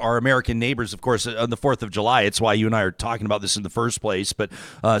about our American neighbors, of course, on the 4th of July. It's why you and I are talking about this in the first place. But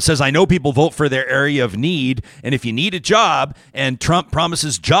says, I know people vote for their area of need, and if you need a job and Trump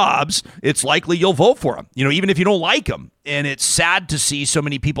promises jobs, it's likely you'll vote for him, even if you don't like him. And it's sad to see so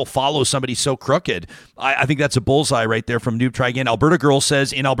many people follow somebody so crooked. I think that's a bullseye right there from Noob Try Again. Alberta Girl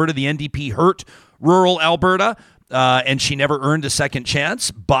says, in Alberta, the NDP hurt rural Alberta. And she never earned a second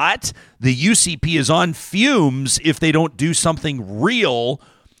chance, but the UCP is on fumes if they don't do something real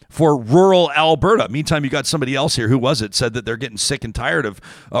for rural Alberta. Meantime, you got somebody else here. Who was it? Said that they're getting sick and tired of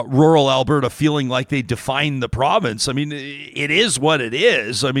rural Alberta feeling like they define the province. I mean, it is what it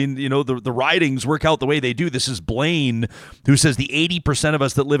is. I mean, the ridings work out the way they do. This is Blaine, who says the 80% of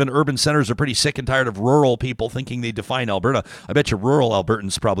us that live in urban centers are pretty sick and tired of rural people thinking they define Alberta. I bet you rural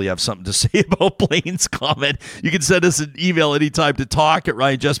Albertans probably have something to say about Blaine's comment. You can send us an email anytime to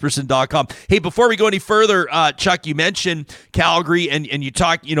talk@ryanjesperson.com. Hey, before we go any further, Chuck, you mentioned Calgary and you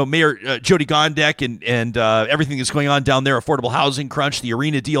talked, Mayor Jody Gondek and everything that's going on down there, affordable housing crunch, the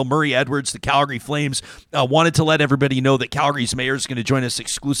arena deal, Murray Edwards, the Calgary Flames. Wanted to let everybody know that Calgary's mayor is going to join us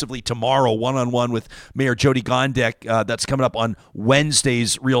exclusively tomorrow, one-on-one with Mayor Jody Gondek. That's coming up on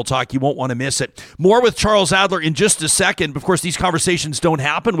Wednesday's Real Talk. You won't want to miss it. More with Charles Adler in just a second. Of course, these conversations don't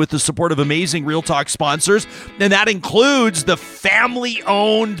happen with the support of amazing Real Talk sponsors, and that includes the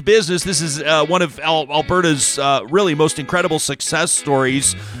family-owned business. This is one of Alberta's really most incredible success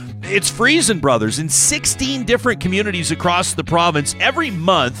stories. It's Friesen Brothers in 16 different communities across the province. Every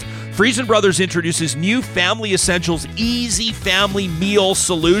month, Friesen Brothers introduces new family essentials, easy family meal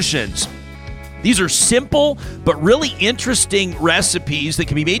solutions. These are simple but really interesting recipes that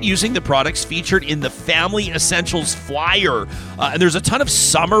can be made using the products featured in the Family Essentials flyer. And there's a ton of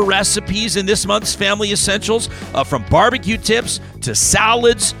summer recipes in this month's Family Essentials, from barbecue tips to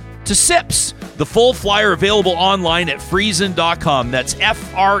salads to sips. The full flyer available online at Friesen.com. That's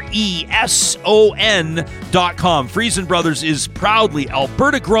Freson.com. Friesen Brothers is proudly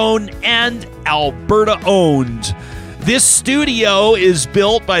Alberta grown and Alberta owned. This studio is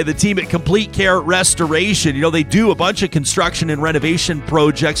built by the team at Complete Care Restoration. They do a bunch of construction and renovation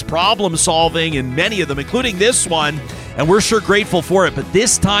projects, problem solving, and many of them, including this one, and we're sure grateful for it. But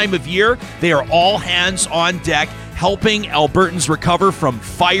this time of year, they are all hands on deck, helping Albertans recover from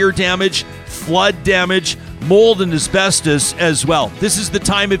fire damage, flood damage, mold and asbestos as well. This is the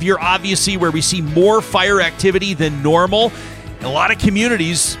time of year, obviously, where we see more fire activity than normal. A lot of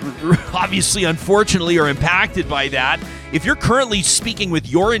communities, obviously, unfortunately, are impacted by that. If you're currently speaking with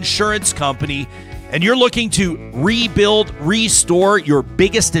your insurance company and you're looking to rebuild, restore your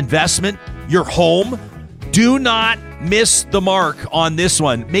biggest investment, your home, do not miss the mark on this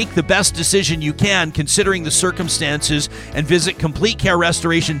one. Make the best decision you can considering the circumstances and visit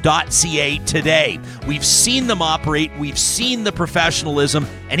CompleteCareRestoration.ca today. We've seen them operate, we've seen the professionalism,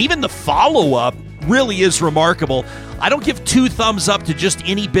 and even the follow-up really is remarkable. I don't give 2 thumbs up to just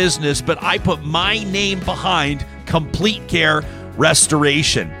any business, but I put my name behind Complete Care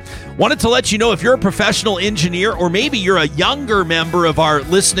Restoration. Wanted to let you know, if you're a professional engineer, or maybe you're a younger member of our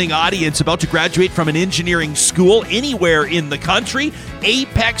listening audience about to graduate from an engineering school anywhere in the country,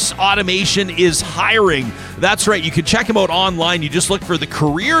 Apex Automation is hiring. That's right. You can check them out online. You just look for the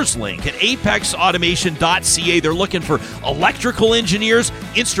careers link at apexautomation.ca. They're looking for electrical engineers,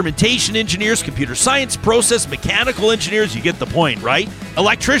 instrumentation engineers, computer science, process, mechanical engineers. You get the point, right?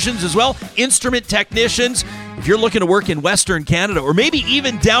 Electricians as well, instrument technicians. If you're looking to work in Western Canada, or maybe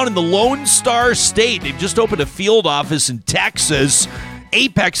even down in the Lone Star State, they've just opened a field office in Texas.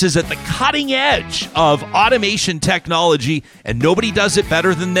 Apex is at the cutting edge of automation technology, and nobody does it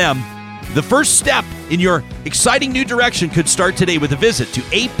better than them. The first step in your exciting new direction could start today with a visit to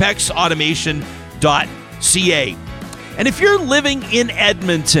apexautomation.ca. And if you're living in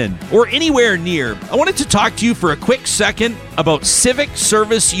Edmonton or anywhere near, I wanted to talk to you for a quick second about Civic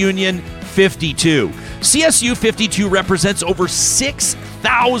Service Union 52. CSU 52 represents over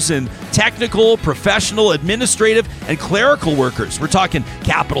 6,000 technical, professional, administrative, and clerical workers. We're talking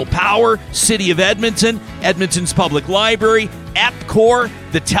Capital Power, City of Edmonton, Edmonton's Public Library, EPCOR,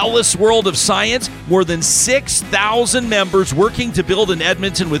 the TELUS World of Science. More than 6,000 members working to build an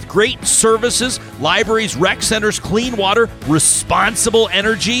Edmonton with great services, libraries, rec centers, clean water, responsible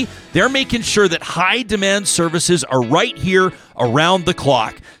energy. They're making sure that high-demand services are right here around the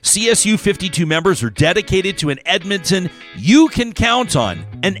clock. CSU 52 members are dedicated to an Edmonton you can count on,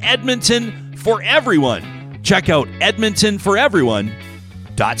 an Edmonton for everyone. Check out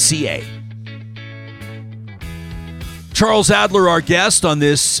edmontonforeveryone.ca. Charles Adler, our guest on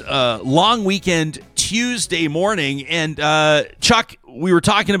this long weekend Tuesday morning. And Chuck, we were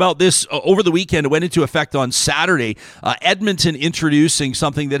talking about this over the weekend. It went into effect on Saturday. Edmonton introducing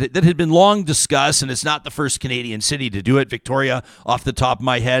something that had been long discussed, and it's not the first Canadian city to do it. Victoria, off the top of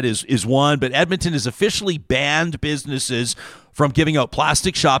my head, is one. But Edmonton has officially banned businesses from giving out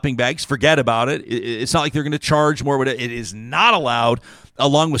plastic shopping bags. Forget about it. It's not like they're going to charge more. It is not allowed,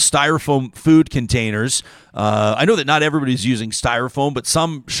 along with styrofoam food containers. I know that not everybody's using styrofoam, but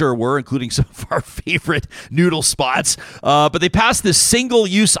some sure were, including some of our favorite noodle spots. But they passed this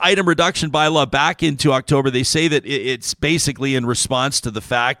single-use item reduction bylaw back into October. They say that it's basically in response to the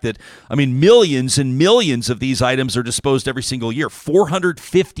fact that, millions and millions of these items are disposed every single year.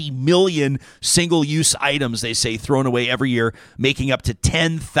 450 million single-use items, they say, thrown away every year, making up to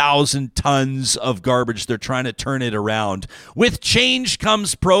 10,000 tons of garbage. They're trying to turn it around. With change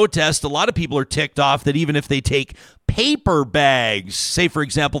comes protest. A lot of people are ticked off that even if they take paper bags, say, for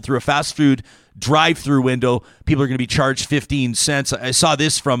example, through a fast food drive-through window, people are going to be charged 15 cents. I saw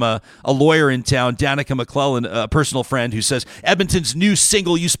this from a lawyer in town, Danica McClellan, a personal friend, who says Edmonton's new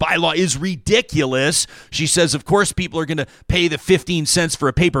single-use bylaw is ridiculous. She says, of course, people are going to pay the 15 cents for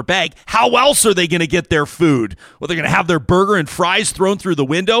a paper bag. How else are they going to get their food? Well, they're going to have their burger and fries thrown through the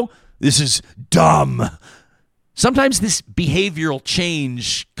window? This is dumb. Sometimes this behavioral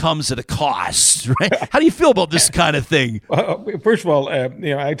change comes at a cost, right? How do you feel about this kind of thing? First of all,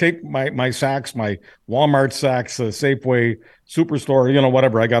 I take my sacks, my Walmart sacks, Safeway, Superstore,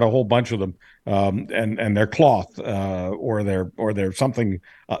 whatever. I got a whole bunch of them, and they're cloth, or they're something.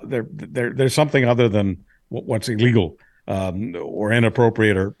 There's something other than what's illegal, or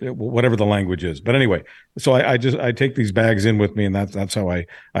inappropriate, or whatever the language is. But anyway, so I take these bags in with me, and that's how I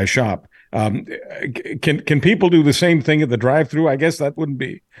shop. Can people do the same thing at the drive-through? I guess that wouldn't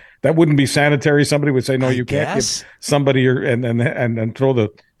be sanitary. Somebody would say, no, you can't give somebody and throw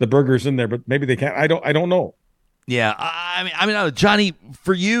the burgers in there, but maybe they can't. I don't know. Yeah, I mean, Johnny,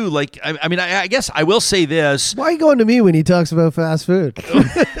 for you, I guess I will say this. Why are you going to me when he talks about fast food?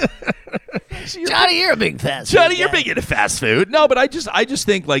 Johnny, you're a big fast Johnny, food you're guy. big into fast food. No, but I just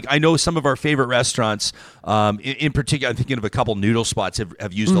think, like, I know some of our favorite restaurants, in particular, I'm thinking of a couple noodle spots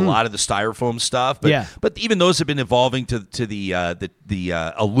have used a lot of the styrofoam stuff. But, Yeah. but even those have been evolving to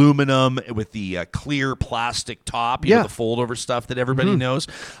the aluminum with the clear plastic top, you know, Yeah. the fold over stuff that everybody knows.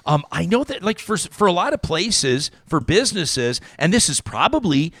 I know that, like, for a lot of places, for businesses, and this is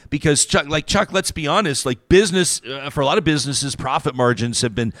probably because Chuck, let's be honest, like, business for a lot of businesses, profit margins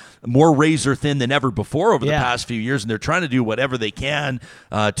have been more razor thin than ever before over the Yeah. past few years, and they're trying to do whatever they can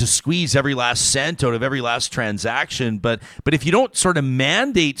to squeeze every last cent out of every last transaction. But if you don't sort of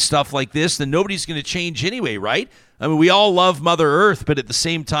mandate stuff like this, then nobody's going to change anyway, right? I mean, we all love Mother Earth, but at the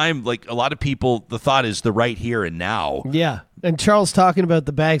same time, like, a lot of people, the thought is the right here and now. Yeah. And Charles talking about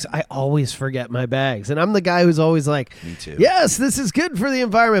the bags, I always forget my bags. And I'm the guy who's always like, Me too. yes, this is good for the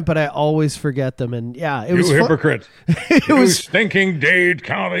environment, but I always forget them. And yeah, it was You fun. hypocrite. You was- stinking Dade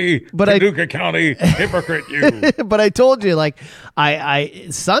County, But I- Paducah County, hypocrite you. But I told you, like, I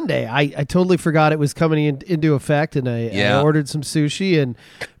Sunday, I totally forgot it was coming into effect, and I ordered some sushi and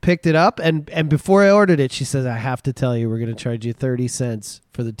picked it up. And before I ordered it, she says, I have to tell you, we're going to charge you 30 cents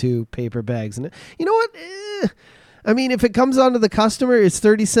for the 2 paper bags. And you know what? I mean, if it comes onto the customer, it's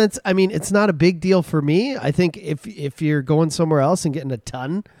 30 cents. I mean, it's not a big deal for me. I think if you're going somewhere else and getting a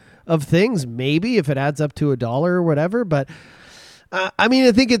ton of things, maybe if it adds up to $1 or whatever. But I mean,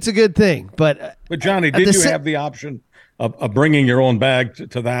 I think it's a good thing. But Johnny, at did the you sa- have the option of bringing your own bag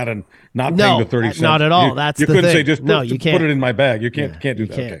to that and not No, paying the 30 cents? not at all. You, That's you the couldn't say thing. just No, put, you put can't. it in my bag. You can't do you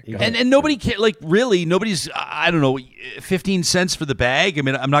that. can't. Okay, You go can't. ahead. And nobody can, like, really, nobody's, I don't know, 15 cents for the bag. I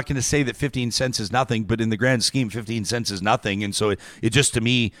mean, I'm not going to say that 15 cents is nothing, but in the grand scheme, 15 cents is nothing. And so it just, to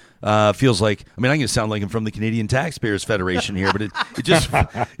me, feels like, I mean, I'm going to sound like I'm from the Canadian Taxpayers Federation here, but it just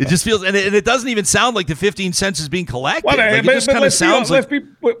feels, and it doesn't even sound like the 15 cents is being collected. Well, Like, it but just kind of let's sounds be,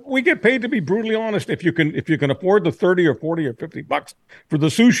 like. we get paid to be brutally honest. If you can afford the 30 or 40 or 50 bucks for the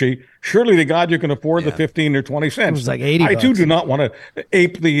sushi, surely to God you can afford the 15 or 20 cents. It was like 80 I too bucks. do not want to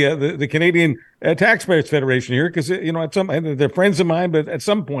ape the Canadian Taxpayers Federation here, because you know, at some, they're friends of mine, but at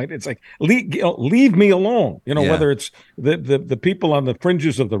some point it's like leave me alone. You know, Yeah. whether it's the people on the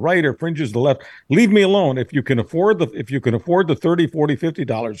fringes of the right or fringes of the left, leave me alone. If you can afford the $30, $40,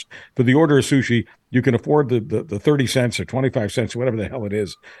 $50 for the order of sushi, you can afford the 30 cents or 25 cents or whatever the hell it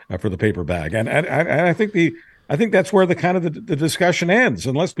is for the paper bag. And I think that's where the kind of the discussion ends,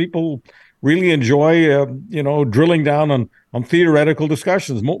 unless people really enjoy drilling down on theoretical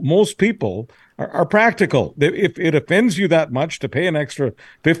discussions. Most people are practical. If it offends you that much to pay an extra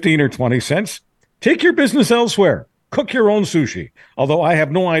 15 or 20 cents, take your business elsewhere. Cook your own sushi. Although I have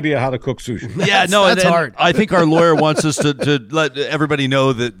no idea how to cook sushi. Yeah, no, that's and hard. I think our lawyer wants us to let everybody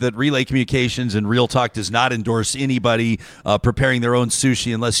know that Relay Communications and Real Talk does not endorse anybody preparing their own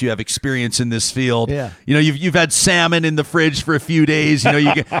sushi unless you have experience in this field. Yeah. You know, you've had salmon in the fridge for a few days. You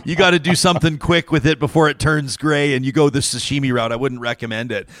know, you got to do something quick with it before it turns gray, and you go the sashimi route. I wouldn't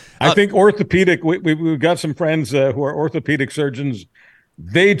recommend it. I think orthopedic, we've got some friends who are orthopedic surgeons.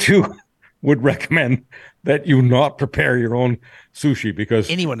 They too would recommend that you not prepare your own sushi, because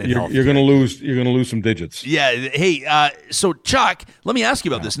Anyone in you're going to lose some digits. Yeah. Hey, so Chuck, let me ask you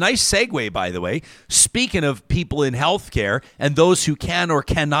about this. Nice segue, by the way. Speaking of people in healthcare and those who can or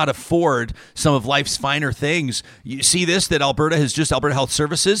cannot afford some of life's finer things, you see this, that Alberta Health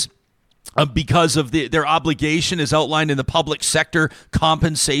Services, because of their obligation as outlined in the Public Sector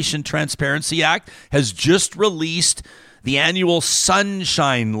Compensation Transparency Act, has just released the annual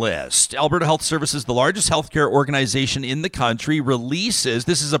Sunshine List. Alberta Health Services, the largest healthcare organization in the country, releases,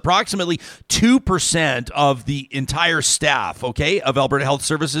 this is approximately 2% of the entire staff, okay, of Alberta Health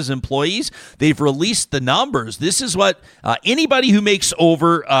Services employees. They've released the numbers. This is what anybody who makes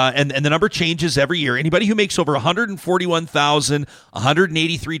over, and the number changes every year, anybody who makes over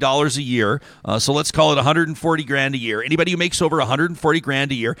 $141,183 a year, so let's call it $140,000 a year. Anybody who makes over $140,000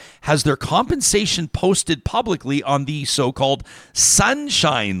 a year has their compensation posted publicly on the so-called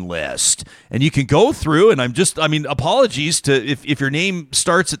Sunshine List. And you can go through, and apologies to if your name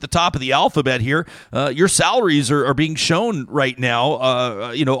starts at the top of the alphabet here, your salaries are being shown right now,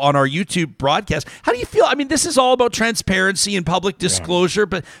 on our YouTube broadcast. How do you feel? I mean, this is all about transparency and public disclosure,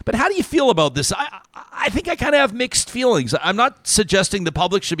 but how do you feel about this? I think I kind of have mixed feelings. I'm not suggesting the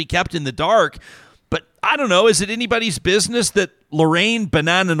public should be kept in the dark, but I don't know. Is it anybody's business that Lorraine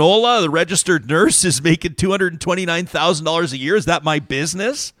Bananola, the registered nurse, is making $229,000 a year? Is that my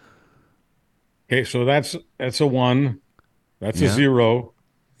business? Okay, so that's a 1, that's a 0,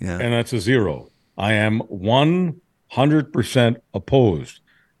 and that's a 0. I am 100% opposed.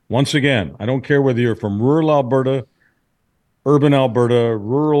 Once again, I don't care whether you're from rural Alberta urban Alberta,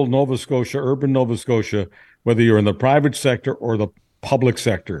 rural Nova Scotia, urban Nova Scotia, whether you're in the private sector or the public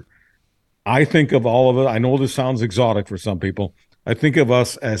sector. I think of all of it. I know this sounds exotic for some people. I think of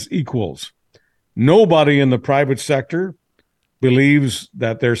us as equals. Nobody in the private sector believes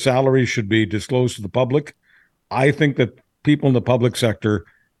that their salaries should be disclosed to the public. I think that people in the public sector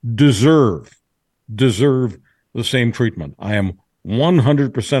deserve the same treatment. I am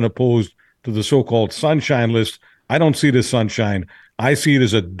 100% opposed to the so-called sunshine list. I don't see it as sunshine. I see it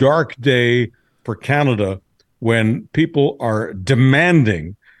as a dark day for Canada when people are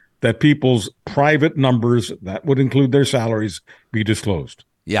demanding that people's private numbers, that would include their salaries, be disclosed.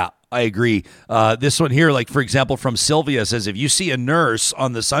 Yeah, I agree. This one here, like, for example, from Sylvia says, if you see a nurse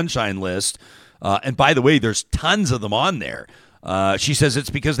on the sunshine list, and by the way, there's tons of them on there, she says it's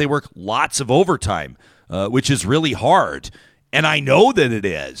because they work lots of overtime, which is really hard. And I know that it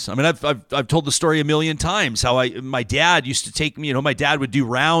is. I mean, I've told the story a million times how my dad used to take me. My dad would do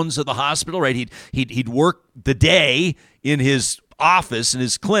rounds at the hospital, right? He'd work the day in his office in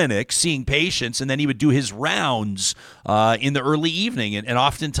his clinic seeing patients, and then he would do his rounds in the early evening, and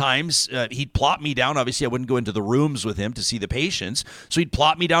oftentimes he'd plop me down. Obviously I wouldn't go into the rooms with him to see the patients, so he'd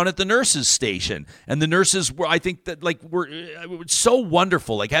plop me down at the nurses station, and the nurses were, I think that were so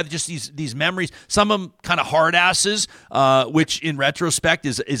wonderful, like had just these memories, some of them kind of hard asses, which in retrospect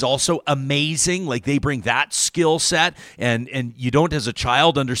is also amazing. Like they bring that skill set, and you don't as a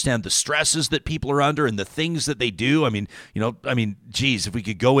child understand the stresses that people are under and the things that they do. I mean, geez, if we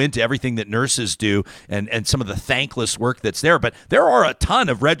could go into everything that nurses do and some of the thankless work that's there. But there are a ton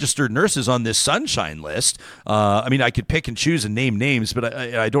of registered nurses on this sunshine list. I could pick and choose and name names, but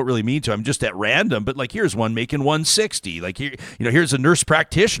I don't really mean to. I'm just at random. But like, here's one making 160. Like here, here's a nurse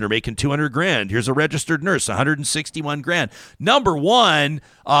practitioner making 200 grand. Here's a registered nurse, 161 grand. Number one,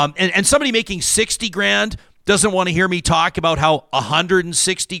 and somebody making 60 grand doesn't want to hear me talk about how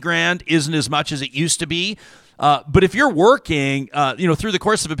 160 grand isn't as much as it used to be. But if you're working, through the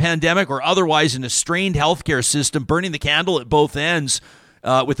course of a pandemic or otherwise in a strained healthcare system, burning the candle at both ends,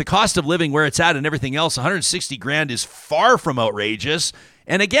 with the cost of living where it's at and everything else, 160 grand is far from outrageous.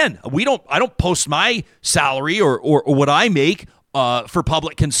 And again, I don't post my salary or what I make for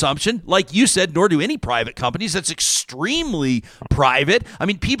public consumption, like you said, nor do any private companies. That's extremely private. I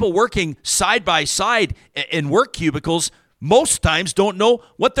mean, people working side by side in work cubicles most times don't know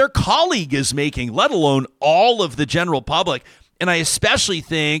what their colleague is making, let alone all of the general public. And I especially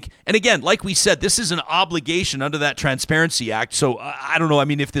think, and again, like we said, this is an obligation under that Transparency Act. So I don't know. I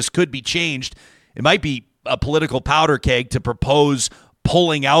mean, if this could be changed, it might be a political powder keg to propose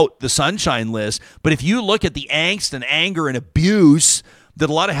pulling out the sunshine list. But if you look at the angst and anger and abuse that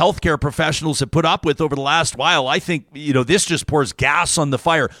a lot of healthcare professionals have put up with over the last while, I think, this just pours gas on the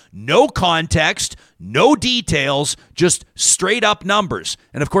fire. No context, no details, just straight up numbers.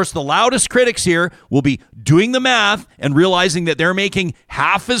 And of course, the loudest critics here will be doing the math and realizing that they're making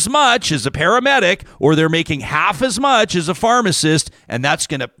half as much as a paramedic, or they're making half as much as a pharmacist, and that's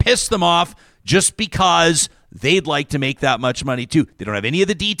going to piss them off just because they'd like to make that much money too. They don't have any of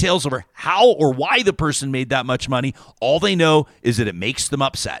the details over how or why the person made that much money. All they know is that it makes them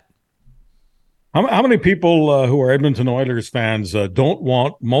upset. How many people who are Edmonton Oilers fans don't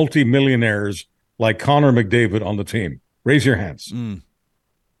want multi-millionaires like Connor McDavid on the team? Raise your hands.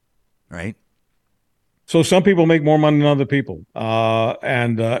 Right. So some people make more money than other people.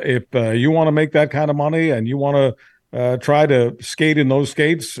 And if you want to make that kind of money and you want to try to skate in those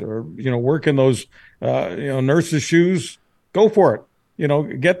skates or, work in those nurses' shoes, go for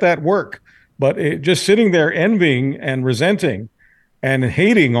it. Get that work. But just sitting there envying and resenting and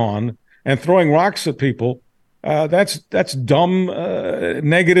hating on and throwing rocks at people, that's dumb,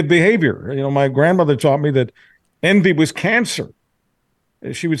 negative behavior. My grandmother taught me that envy was cancer.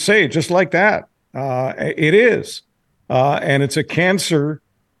 She would say it just like that. It is. And it's a cancer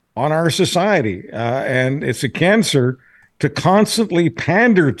on our society. And it's a cancer to constantly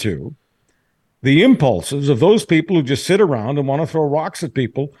pander to the impulses of those people who just sit around and want to throw rocks at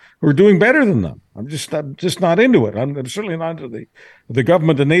people who are doing better than them. I'm just not into it. I'm certainly not into the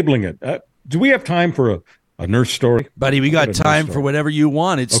government enabling it. Do we have time for a nurse story? Buddy, we got time for whatever you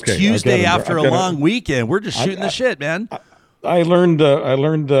want. It's okay, Tuesday after a long weekend. We're just shooting the shit, man. I learned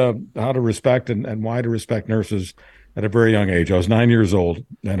how to respect and why to respect nurses at a very young age. I was 9 years old,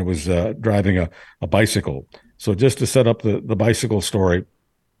 and I was driving a bicycle. So just to set up the bicycle story,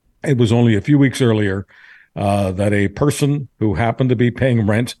 it was only a few weeks earlier that a person who happened to be paying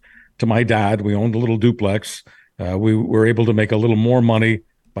rent to my dad, we owned a little duplex, we were able to make a little more money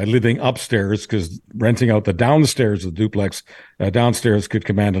by living upstairs, because renting out the downstairs of the duplex, downstairs could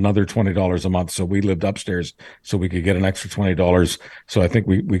command another $20 a month. So we lived upstairs so we could get an extra $20. So I think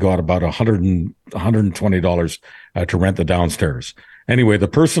we got about $120 to rent the downstairs. Anyway, the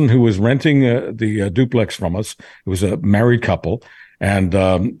person who was renting the duplex from us, it was a married couple, and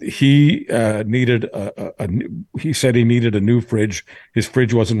he needed he said he needed a new fridge. His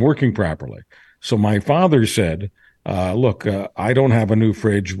fridge wasn't working properly. So my father said, look, I don't have a new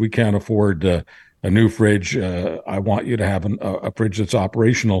fridge. We can't afford a new fridge. I want you to have a fridge that's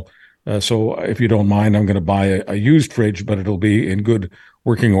operational. So if you don't mind, I'm going to buy a used fridge, but it'll be in good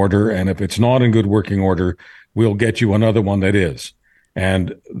working order. And if it's not in good working order, we'll get you another one that is.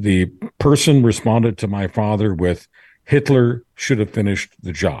 And the person responded to my father with, Hitler should have finished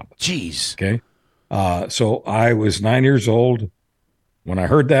the job. Jeez. Okay. So I was 9 years old when I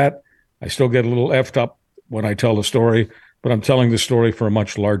heard that. I still get a little effed up when I tell the story, but I'm telling the story for a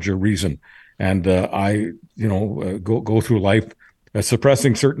much larger reason. And I go through life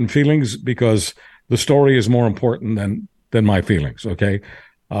suppressing certain feelings because the story is more important than my feelings. Okay.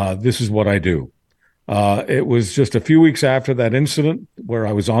 This is what I do. It was just a few weeks after that incident where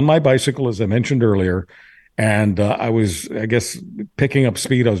I was on my bicycle, as I mentioned earlier, and I was, I guess, picking up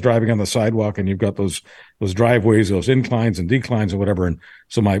speed. I was driving on the sidewalk, and you've got those driveways, those inclines and declines or whatever. And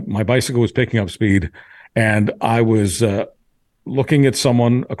so my bicycle was picking up speed, and I was looking at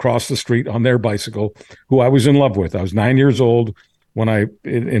someone across the street on their bicycle who I was in love with. I was 9 years old when I,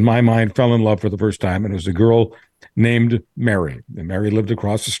 in my mind, fell in love for the first time. And it was a girl named Mary. And Mary lived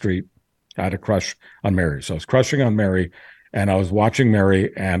across the street. I had a crush on Mary. So I was crushing on Mary, and I was watching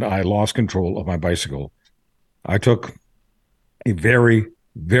Mary, and I lost control of my bicycle. I took a very,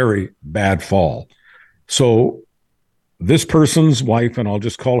 very bad fall. So this person's wife, and I'll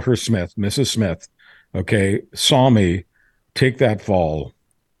just call her Smith, Mrs. Smith, okay, saw me take that fall.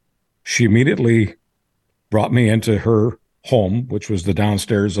 She immediately brought me into her home, which was the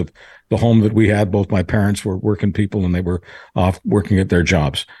downstairs of the home that we had. Both my parents were working people, and they were off working at their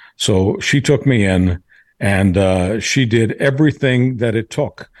jobs. So she took me in, and she did everything that it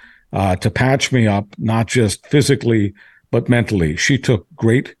took to patch me up, not just physically, but mentally. She took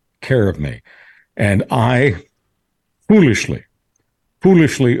great care of me. And I foolishly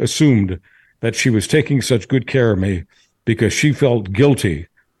assumed that she was taking such good care of me because she felt guilty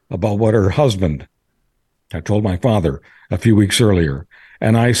about what her husband had told my father a few weeks earlier.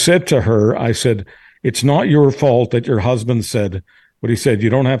 And I said to her, I said, it's not your fault that your husband said what he said. You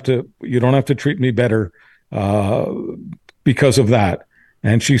don't have to treat me better because of that.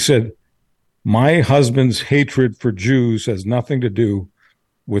 And she said, my husband's hatred for Jews has nothing to do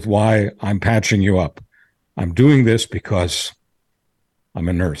with why I'm patching you up. I'm doing this because I'm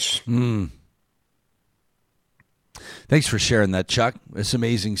a nurse. Thanks for sharing that, Chuck. It's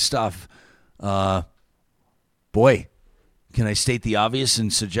amazing stuff. Boy, can I state the obvious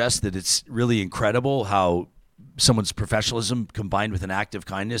and suggest that it's really incredible how someone's professionalism combined with an act of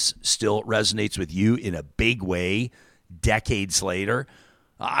kindness still resonates with you in a big way decades later.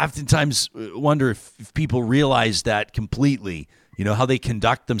 I oftentimes wonder if people realize that completely, how they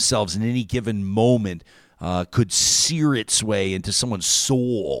conduct themselves in any given moment could sear its way into someone's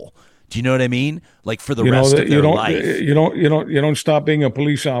soul. Do you know what I mean? Like for the rest of their life. You don't stop being a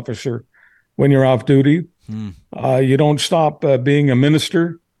police officer when you're off duty. You don't stop being a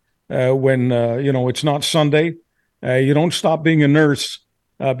minister when it's not Sunday. You don't stop being a nurse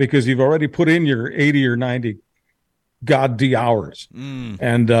because you've already put in your 80 or 90 God-D hours.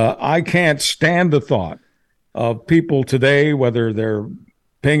 And I can't stand the thought of people today, whether they're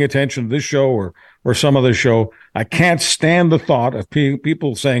paying attention to this show or some other show. I can't stand the thought of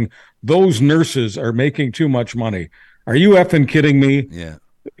people saying those nurses are making too much money. Are you effing kidding me? Yeah.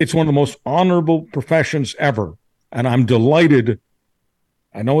 It's one of the most honorable professions ever. And I'm delighted.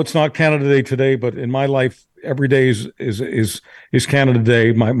 I know it's not Canada Day today, but in my life, every day is Canada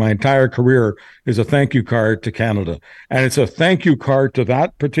Day. My entire career is a thank you card to Canada. And it's a thank you card to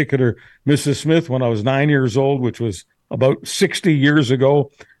that particular Mrs. Smith when I was 9 years old, which was about 60 years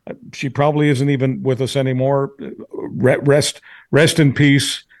ago. She probably isn't even with us anymore. Rest in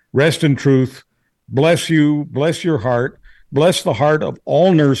peace. Rest in truth. Bless you. Bless your heart. Bless the heart of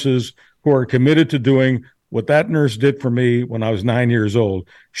all nurses who are committed to doing what that nurse did for me when I was 9 years old.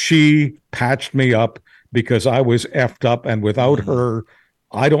 She patched me up because I was effed up, and without her,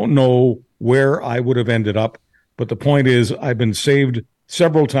 I don't know where I would have ended up. But the point is, I've been saved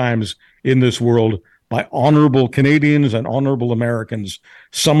several times in this world by honorable Canadians and honorable Americans.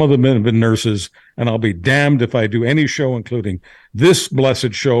 Some of them have been nurses, and I'll be damned if I do any show, including this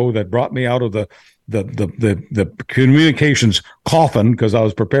blessed show that brought me out of the the communications coffin, because I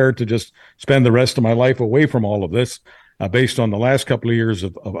was prepared to just spend the rest of my life away from all of this, based on the last couple of years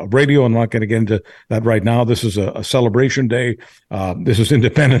of radio. I'm not going to get into that right now. This is a celebration day. This is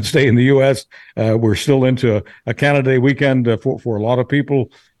Independence Day in the U.S. We're still into a Canada Day weekend for a lot of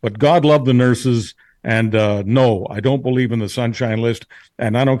people. But God love the nurses. And no, I don't believe in the sunshine list.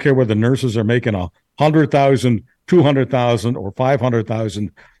 And I don't care whether nurses are making 100,000, 200,000, or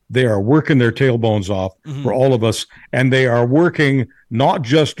 500,000. They are working their tailbones off for all of us. And they are working not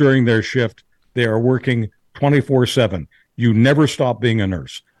just during their shift. They are working 24/7. You never stop being a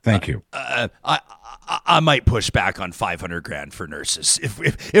nurse. Thank you. I might push back on $500,000 for nurses.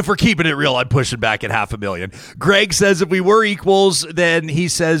 If we're keeping it real, I'm pushing back at $500,000. Greg says if we were equals, then he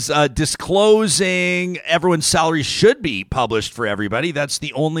says disclosing everyone's salary should be published for everybody. That's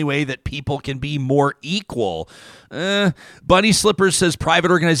the only way that people can be more equal. Bunny Slippers says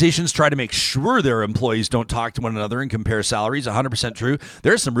private organizations try to make sure their employees don't talk to one another and compare salaries. 100% true.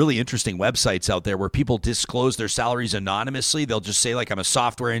 There are some really interesting websites out there where people disclose their salaries anonymously. They'll just say, like, I'm a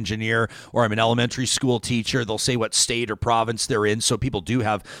software engineer or I'm an elementary school teacher. They'll say what state or province they're in, so people do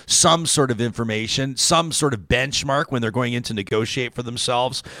have some sort of information, some sort of benchmark when they're going in to negotiate for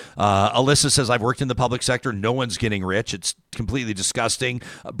themselves. Alyssa says, I've worked in the public sector. No one's getting rich. It's completely disgusting.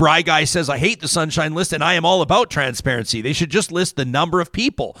 Bry Guy says, I hate the Sunshine List, and I am all about transparency. They should just list the number of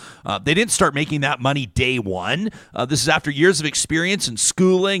people. They didn't start making that money day one. This is after years of experience and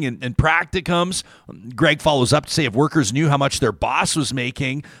schooling and practicums. Greg follows up to say if workers knew how much their boss was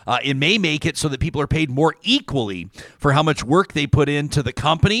making, it may make it so that people are paid more equally for how much work they put into the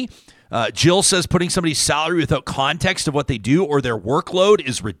company. Jill says putting somebody's salary without context of what they do or their workload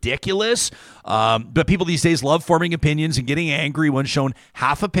is ridiculous. But people these days love forming opinions and getting angry when shown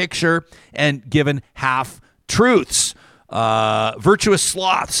half a picture and given half truths. Virtuous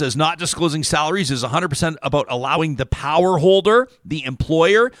Sloth says not disclosing salaries is 100% about allowing the power holder, the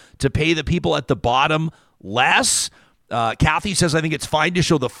employer, to pay the people at the bottom less. Kathy says, I think it's fine to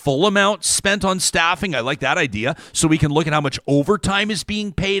show the full amount spent on staffing. I like that idea. So we can look at how much overtime is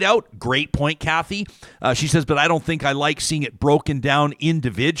being paid out. Great point, Kathy. She says, but I don't think I like seeing it broken down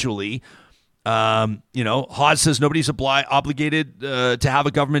individually. Hawes says nobody's obligated to have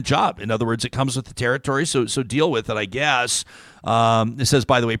a government job. In other words, it comes with the territory. So deal with it, I guess. It says,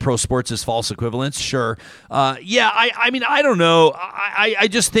 by the way, pro sports is false equivalence. Sure. I mean, I don't know. I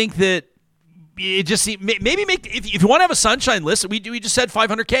just think that it just maybe make if you want to have a sunshine list, we just said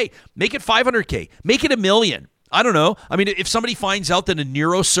 $500K. Make it $500K. Make it $1 million. I don't know. I mean, if somebody finds out that a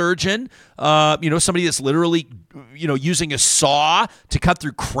neurosurgeon, somebody that's literally, using a saw to cut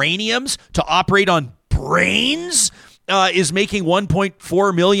through craniums to operate on brains, is making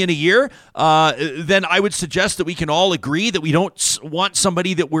 $1.4 million a year, then I would suggest that we can all agree that we don't want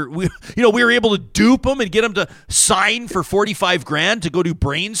somebody that we were able to dupe them and get them to sign for $45,000 to go do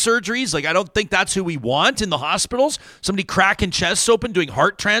brain surgeries. Like, I don't think that's who we want in the hospitals. Somebody cracking chests open, doing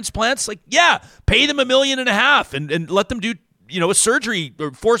heart transplants. Like, yeah, pay them $1.5 million and let them do, a surgery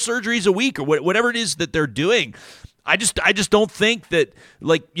or 4 surgeries a week or whatever it is that they're doing. I just don't think that,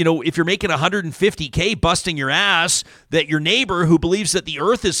 if you're making $150K busting your ass, that your neighbor who believes that the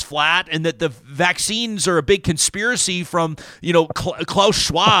earth is flat and that the vaccines are a big conspiracy from, Klaus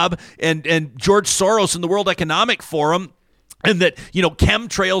Schwab and George Soros and the World Economic Forum, and that,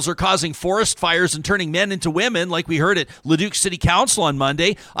 chemtrails are causing forest fires and turning men into women, like we heard at Leduc City Council on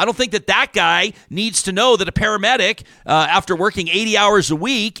Monday. I don't think that guy needs to know that a paramedic, after working 80 hours a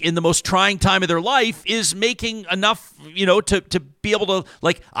week in the most trying time of their life, is making enough, to be able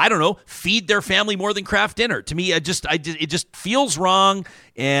to, feed their family more than craft dinner. To me, it just feels wrong.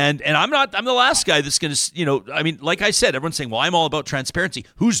 And I'm the last guy that's going to, like I said, everyone's saying, well, I'm all about transparency.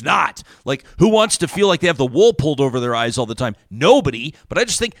 Who's not? Like, who wants to feel like they have the wool pulled over their eyes all the time? Nobody. But I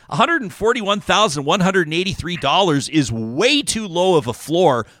just think $141,183 is way too low of a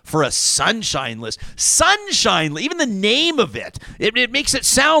floor for a sunshine list. Sunshine, even the name of it makes it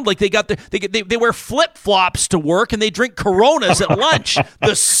sound like they wear flip-flops to work and they drink Coronas at lunch.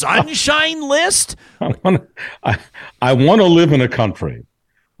 The sunshine list? I want to live in a country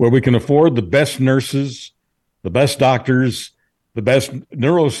where we can afford the best nurses, the best doctors, the best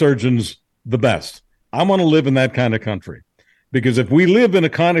neurosurgeons, the best. I want to live in that kind of country. Because if we live in a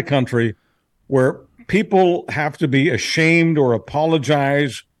kind of country where people have to be ashamed or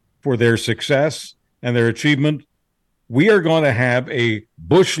apologize for their success and their achievement, we are going to have a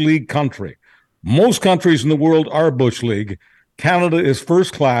Bush League country. Most countries in the world are Bush League. Canada is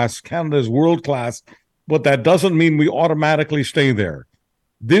first class. Canada is world class. But that doesn't mean we automatically stay there.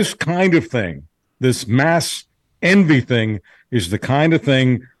 This kind of thing, this mass envy thing, is the kind of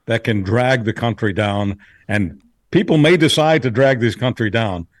thing that can drag the country down. And people may decide to drag this country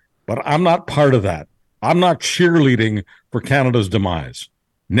down, but I'm not part of that. I'm not cheerleading for Canada's demise.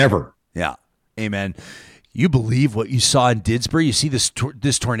 Never. Yeah. Amen. You believe what you saw in Didsbury? You see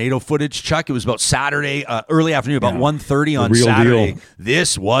this tornado footage, Chuck? It was about Saturday, early afternoon, about 1:30 on Saturday. Deal.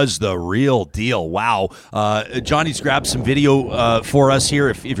 This was the real deal. Wow. Johnny's grabbed some video for us here.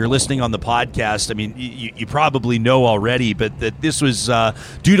 If you're listening on the podcast, I mean, you probably know already, but that this was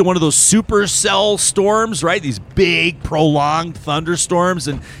due to one of those supercell storms, right? These big, prolonged thunderstorms,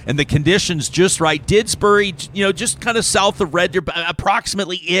 and the conditions just right. Didsbury, just kind of south of Red Deer,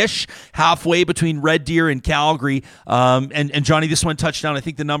 approximately-ish, halfway between Red Deer and Calgary. And Johnny, this one touchdown, I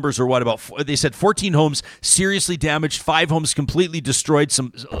think the numbers are they said 14 homes seriously damaged, 5 homes completely destroyed, some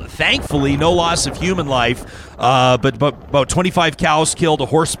thankfully no loss of human life, but about 25 cows killed, a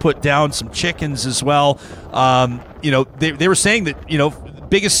horse put down, some chickens as well. They were saying that,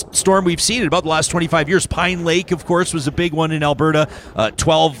 biggest storm we've seen in about the last 25 years. Pine Lake, of course, was a big one in Alberta.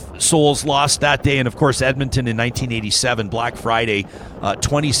 12 souls lost that day. And, of course, Edmonton in 1987, Black Friday,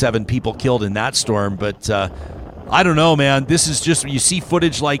 27 people killed in that storm. But I don't know, man. This is just, you see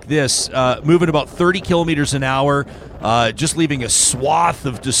footage like this, moving about 30 kilometers an hour, just leaving a swath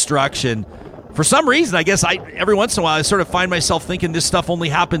of destruction. For some reason, I guess every once in a while, I sort of find myself thinking this stuff only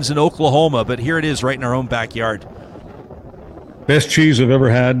happens in Oklahoma. But here it is right in our own backyard. Best cheese I've ever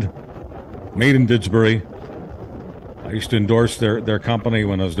had, made in Didsbury. I used to endorse their company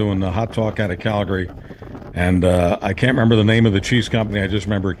when I was doing the Hot Talk out of Calgary. And I can't remember the name of the cheese company. I just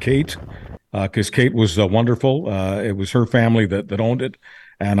remember Kate, because Kate was wonderful. It was her family that owned it.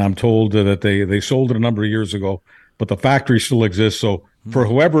 And I'm told that they sold it a number of years ago, but the factory still exists. So for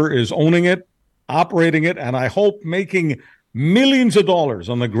whoever is owning it, operating it, and I hope making millions of dollars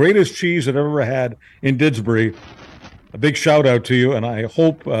on the greatest cheese I've ever had in Didsbury, a big shout out to you, and I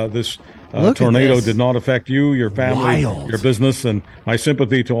hope this tornado did not affect you, your family, your business, and my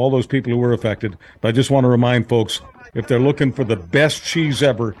sympathy to all those people who were affected. But I just want to remind folks, if they're looking for the best cheese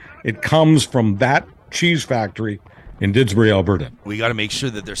ever, it comes from that cheese factory in Didsbury, Alberta. We got to make sure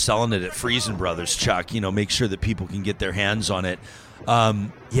that they're selling it at Friesen Brothers, Chuck. Make sure that people can get their hands on it.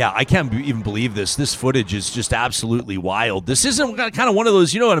 I can't even believe this. This footage is just absolutely wild. This isn't kind of one of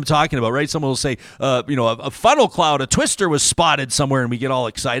those, you know what I'm talking about, right? Someone will say, a funnel cloud, a twister was spotted somewhere, and we get all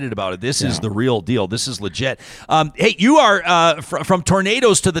excited about it. This is the real deal. This is legit. Hey, you are, from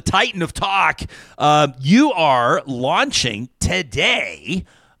tornadoes to the Titan of talk, you are launching today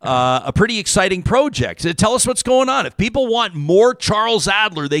a pretty exciting project. Tell us what's going on. If people want more Charles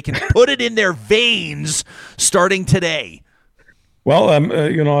Adler, they can put it in their veins starting today. Well,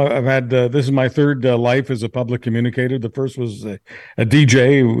 I've had, this is my third life as a public communicator. The first was a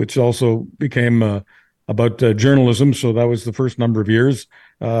DJ, which also became about journalism. So that was the first number of years.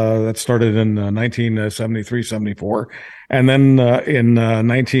 That started in 1973, 74. And then in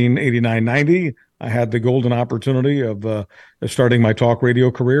 1989, 90, I had the golden opportunity of starting my talk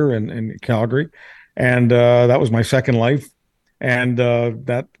radio career in Calgary. And that was my second life. And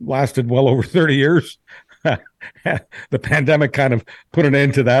that lasted well over 30 years. The pandemic kind of put an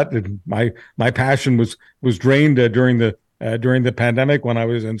end to that. My passion was drained during the pandemic, when I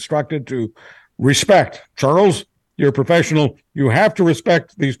was instructed to respect. Charles, you're a professional. You have to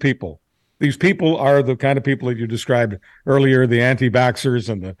respect these people. These people are the kind of people that you described earlier, the anti-vaxxers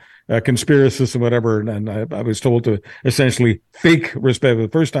and the conspiracists and whatever. And I was told to essentially fake respect. The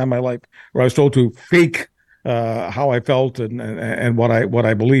first time in my life where I was told to fake how I felt and what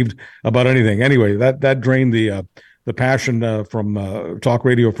I believed about anything. Anyway, that drained the passion from talk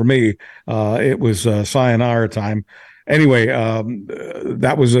radio for me. It was sayonara time. Anyway,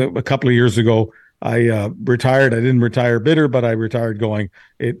 that was a couple of years ago. I retired. I didn't retire bitter, but I retired going,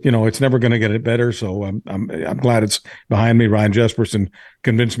 it's never going to get it better. So I'm glad it's behind me. Ryan Jesperson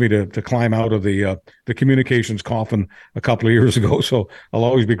convinced me to climb out of the communications coffin a couple of years ago. So I'll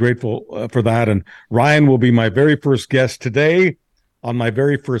always be grateful for that. And Ryan will be my very first guest today on my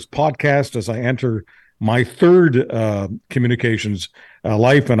very first podcast as I enter my third communications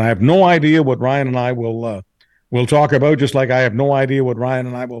life. And I have no idea what Ryan and I we'll talk about, just like I have no idea what Ryan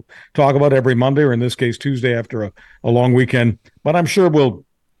and I will talk about every Monday, or in this case, Tuesday after a long weekend. But I'm sure we'll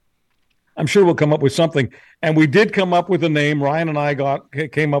come up with something. And we did come up with a name. Ryan and I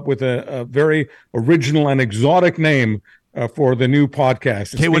came up with a very original and exotic name for the new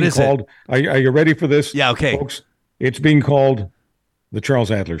podcast. Okay, what is it? Are you ready for this? Yeah, okay. Folks, it's being called The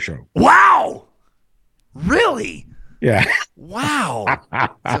Charles Adler Show. Wow! Really? Yeah. Wow. It's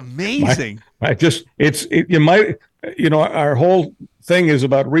amazing. Our whole thing is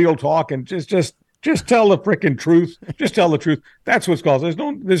about real talk and just Just tell the freaking truth. Just tell the truth. That's what's called.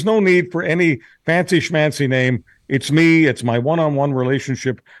 There's no need for any fancy schmancy name. It's me. It's my one-on-one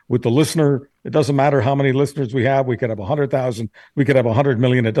relationship with the listener. It doesn't matter how many listeners we have. We could have 100,000. We could have 100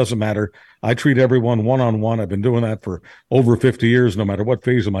 million. It doesn't matter. I treat everyone one-on-one. I've been doing that for over 50 years, no matter what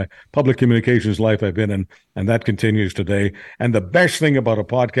phase of my public communications life I've been in, and that continues today. And the best thing about a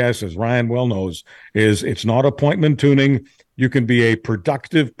podcast, as Ryan well knows, is it's not appointment tuning. You can be a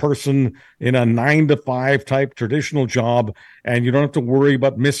productive person in a 9-to-5 type traditional job, and you don't have to worry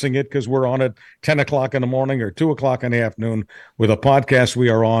about missing it because we're on at 10 o'clock in the morning or 2 o'clock in the afternoon. With a podcast, we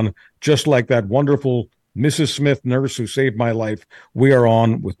are on just like that wonderful Mrs. Smith nurse who saved my life. We are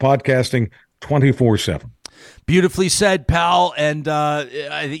on with podcasting 24/7. Beautifully said, pal. And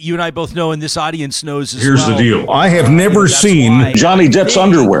you and I both know, and this audience knows as Here's well. the deal. I have never seen Johnny Depp's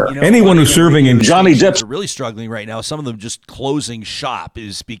underwear. Anyone who's serving in Johnny Depp's are really struggling right now. Some of them just closing shop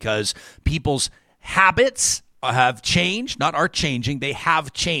is because people's habits have changed, not are changing. They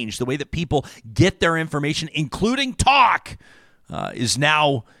have changed. The way that people get their information, including talk, is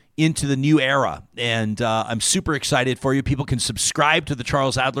now into the new era. And I'm super excited for you. People can subscribe to the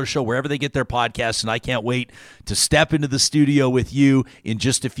Charles Adler Show wherever they get their podcasts. And I can't wait to step into the studio with you in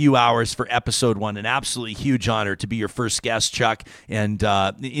just a few hours for episode 1. An absolutely huge honor to be your first guest, Chuck. And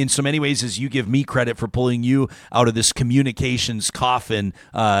in so many ways, as you give me credit for pulling you out of this communications coffin,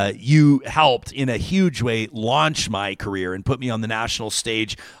 you helped in a huge way launch my career and put me on the national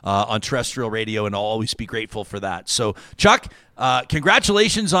stage on terrestrial radio. And I'll always be grateful for that. So, Chuck,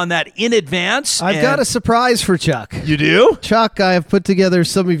 congratulations on that in advance. I've got a surprise for Chuck. You do? Chuck, I have put together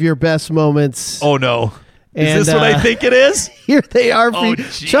some of your best moments. Oh, no. And, is this what I think it is? Here they are for you.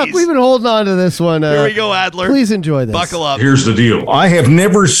 Geez. Chuck, we've been holding on to this one. Here we go, Adler. Please enjoy this. Buckle up. Here's the deal. I have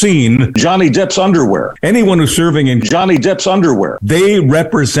never seen Johnny Depp's underwear. Anyone who's serving in Johnny Depp's underwear, they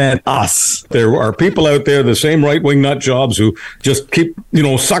represent us. There are people out there, the same right-wing nut jobs who just keep,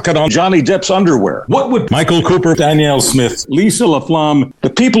 sucking on Johnny Depp's underwear. What would Michael Cooper, Danielle Smith, Lisa LaFlamme, the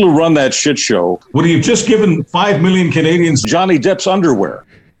people who run that shit show, would he have just given 5 million Canadians Johnny Depp's underwear?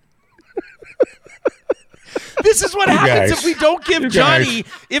 This is what happens guys. if we don't give Johnny,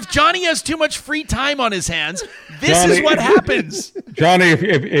 if Johnny has too much free time on his hands, this is what happens. Johnny,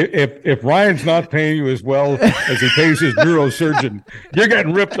 if Ryan's not paying you as well as he pays his neurosurgeon, you're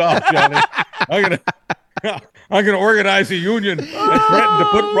getting ripped off, Johnny. I'm gonna organize a union and threaten to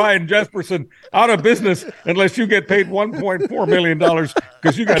put Ryan Jesperson out of business unless you get paid $1.4 million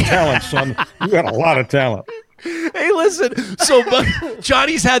because you got talent, son. You got a lot of talent. Hey, listen. So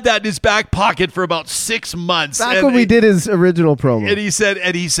Johnny's had that in his back pocket for about 6 months. Back when we did his original promo. And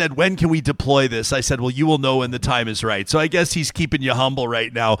he said, when can we deploy this? I said, well, you will know when the time is right. So I guess he's keeping you humble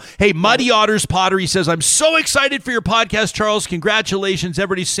right now. Hey, Muddy Otters Pottery says, I'm so excited for your podcast, Charles. Congratulations.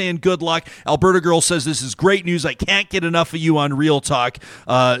 Everybody's saying good luck. Alberta Girl says, this is great news. I can't get enough of you on Real Talk.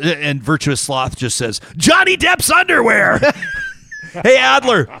 And Virtuous Sloth just says, Johnny Depp's underwear. Hey,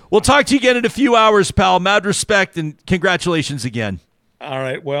 Adler, we'll talk to you again in a few hours, pal. Mad respect and congratulations again. All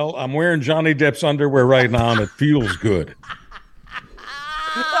right. Well, I'm wearing Johnny Depp's underwear right now, and it feels good.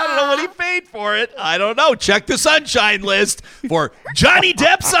 I don't know what he paid for it. I don't know. Check the Sunshine list for Johnny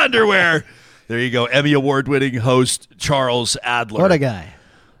Depp's underwear. There you go. Emmy Award-winning host Charles Adler. What a guy.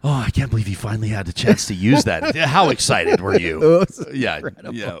 Oh, I can't believe he finally had a chance to use that. How excited were you? Yeah.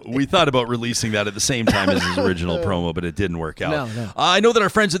 We thought about releasing that at the same time as his original promo, but it didn't work out. No. I know that our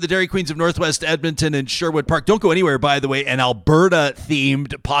friends at the Dairy Queens of Northwest Edmonton and Sherwood Park, don't go anywhere, by the way, an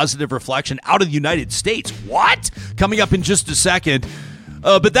Alberta-themed positive reflection out of the United States. What? Coming up in just a second.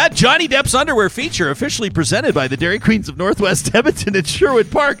 But that Johnny Depp's underwear feature officially presented by the Dairy Queens of Northwest Edmonton and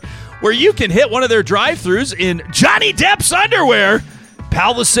Sherwood Park, where you can hit one of their drive-thrus in Johnny Depp's underwear.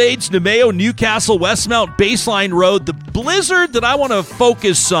 Palisades, Nemeo, Newcastle, Westmount, Baseline Road. The blizzard that I want to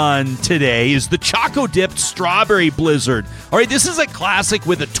focus on today is the Choco Dipped Strawberry Blizzard. All right, this is a classic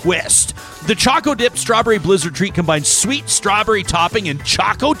with a twist. The Choco Dipped Strawberry Blizzard treat combines sweet strawberry topping and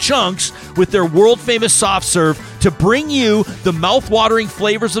choco chunks with their world-famous soft serve to bring you the mouth-watering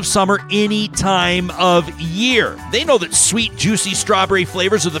flavors of summer any time of year. They know that sweet, juicy strawberry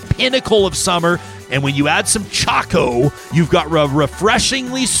flavors are the pinnacle of summer, and when you add some Choco, you've got a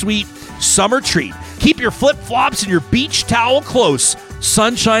refreshingly sweet summer treat. Keep your flip-flops and your beach towel close.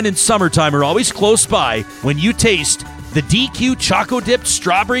 Sunshine and summertime are always close by when you taste the DQ Choco Dipped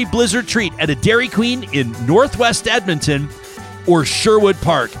Strawberry Blizzard Treat at a Dairy Queen in Northwest Edmonton or Sherwood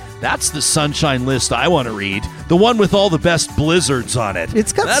Park. That's the sunshine list I want to read. The one with all the best blizzards on it.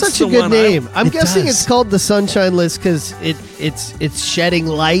 It's got That's such a the good one name. I'm guessing does. it's called the Sunshine List because it's shedding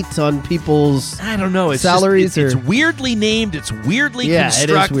light on people's I don't know. It's salaries. It's weirdly named. It's weirdly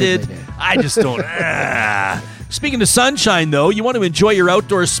constructed. It is weirdly named. I just don't. Speaking of sunshine, though, you want to enjoy your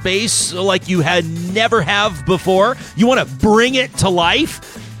outdoor space like you had never have before. You want to bring it to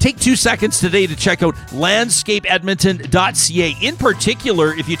life. Take 2 seconds today to check out landscapeedmonton.ca. In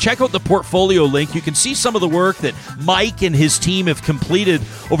particular, if you check out the portfolio link, you can see some of the work that Mike and his team have completed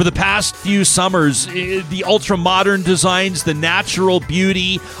over the past few summers. The ultra-modern designs, the natural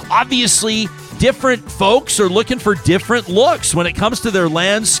beauty. Obviously, different folks are looking for different looks when it comes to their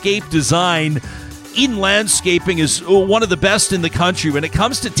landscape design. Eden Landscaping is one of the best in the country when it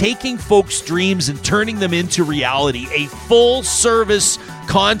comes to taking folks' dreams and turning them into reality. A full-service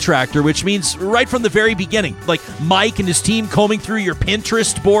contractor, which means right from the very beginning, like Mike and his team combing through your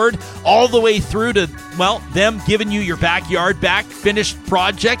Pinterest board all the way through to, well, them giving you your backyard back finished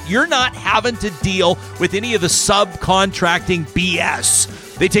project. You're not having to deal with any of the subcontracting BS.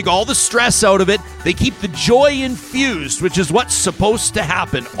 They take all the stress out of it. They keep the joy infused, which is what's supposed to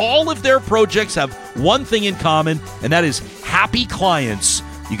happen. All of their projects have one thing in common, and that is happy clients.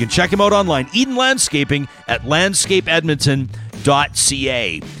 You can check them out online, Eden Landscaping at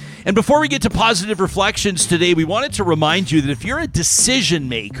landscapeedmonton.ca. And before we get to positive reflections today, we wanted to remind you that if you're a decision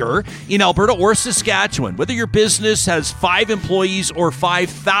maker in Alberta or Saskatchewan, whether your business has 5 employees or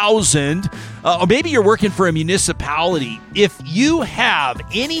 5,000, or maybe you're working for a municipality, if you have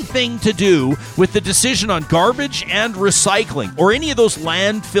anything to do with the decision on garbage and recycling or any of those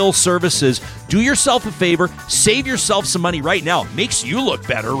landfill services, do yourself a favor, save yourself some money right now. Makes you look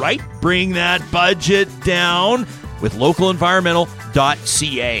better, right? Bring that budget down with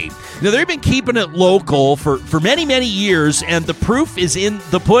localenvironmental.ca. Now, they've been keeping it local for many, many years, and the proof is in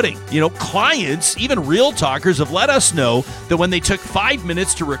the pudding. You know, clients, even Real Talkers, have let us know that when they took 5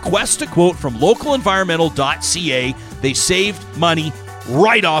 minutes to request a quote from localenvironmental.ca, they saved money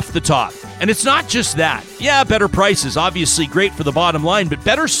right off the top. And it's not just that. Yeah, better prices, obviously great for the bottom line, but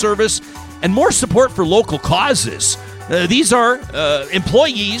better service and more support for local causes. These are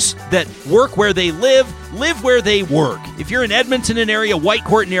employees that work where they live where they work. If you're in Edmonton and area,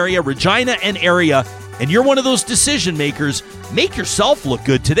 Whitecourt and area, Regina and area, and you're one of those decision makers, make yourself look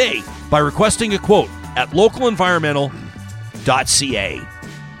good today by requesting a quote at localenvironmental.ca.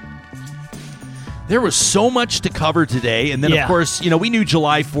 There was so much to cover today. And then, of course, you know, we knew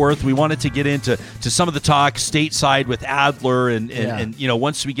July 4th. We wanted to get into some of the talk stateside with Adler. And, you know,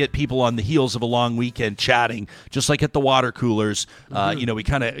 once we get people on the heels of a long weekend chatting, just like at the water coolers, you know, we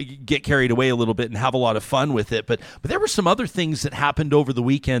kind of get carried away a little bit and have a lot of fun with it. But there were some other things that happened over the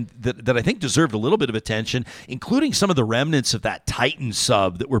weekend that I think deserved a little bit of attention, including some of the remnants of that Titan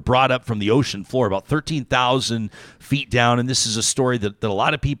sub that were brought up from the ocean floor, about 13,000 feet down. And this is a story that a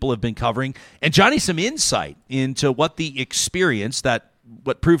lot of people have been covering. And Johnny, some insight into what the experience, that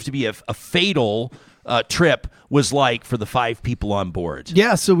what proved to be a fatal trip, was like for the 5 people on board.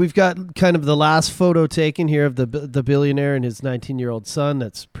 Yeah, so we've got kind of the last photo taken here of the billionaire and his 19-year-old son.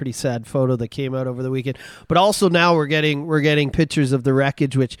 That's a pretty sad photo that came out over the weekend. But also now we're getting pictures of the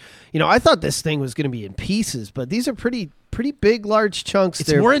wreckage, which, you know, I thought this thing was going to be in pieces, but these are pretty big, large chunks.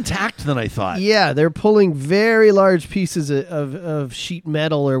 It's more intact than I thought. Yeah, they're pulling very large pieces of sheet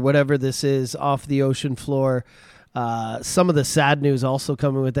metal or whatever this is off the ocean floor. Some of the sad news also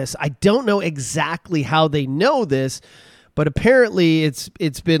coming with this. I don't know exactly how they know this, but apparently it's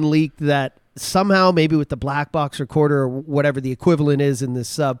been leaked that somehow, maybe with the black box recorder or whatever the equivalent is in this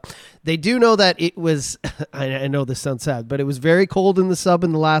sub, they do know that it was, I know this sounds sad, but it was very cold in the sub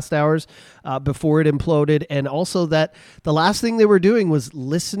in the last hours before it imploded. And also that the last thing they were doing was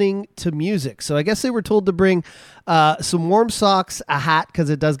listening to music. So I guess they were told to bring some warm socks, a hat, because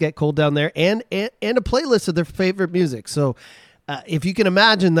it does get cold down there, and a playlist of their favorite music. So if you can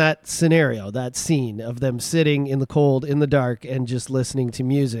imagine that scenario, that scene of them sitting in the cold, in the dark, and just listening to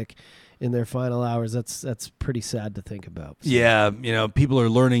music in their final hours, that's pretty sad to think about. So. Yeah, you know, people are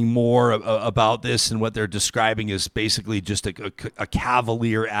learning more about this, and what they're describing is basically just a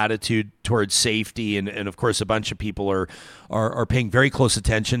cavalier attitude towards safety, and of course a bunch of people are paying very close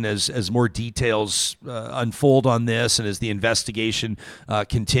attention as more details unfold on this, and as the investigation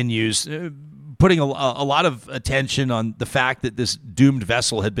continues. Putting a lot of attention on the fact that this doomed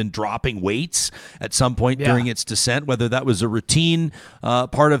vessel had been dropping weights at some point during its descent, whether that was a routine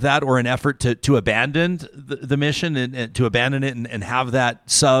part of that or an effort to abandon the mission and to abandon it and have that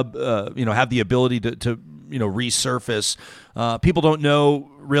sub, have the ability to resurface. People don't know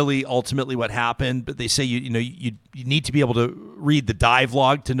really ultimately what happened, but they say you need to be able to read the dive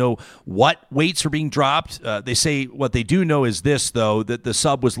log to know what weights are being dropped. They say what they do know is this, though, that the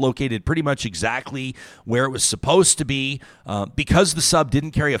sub was located pretty much exactly where it was supposed to be. Because the sub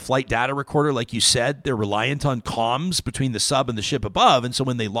didn't carry a flight data recorder, like you said, they're reliant on comms between the sub and the ship above. And so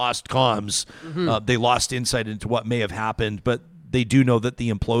when they lost comms, they lost insight into what may have happened. But they do know that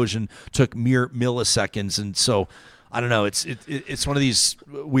the implosion took mere milliseconds. And so I don't know. It's one of these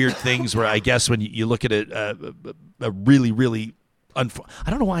weird things where I guess when you look at it, a really, really I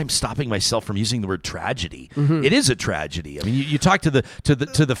don't know why I'm stopping myself from using the word tragedy. It is a tragedy. I mean, you talk to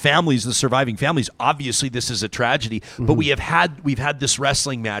the families, the surviving families. Obviously, this is a tragedy. But we've had this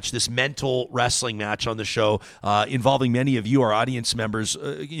wrestling match, this mental wrestling match on the show, involving many of you, our audience members.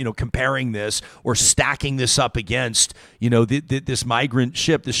 Comparing this or stacking this up against this migrant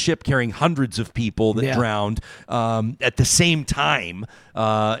ship, this ship carrying hundreds of people that drowned at the same time,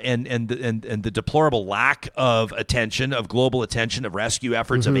 and the deplorable lack of attention, of global attention, of rescue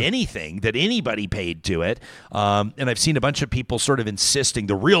efforts, of anything that anybody paid to it. And I've seen a bunch of people sort of insisting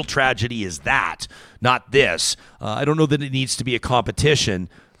the real tragedy is that, not this. I don't know that it needs to be a competition.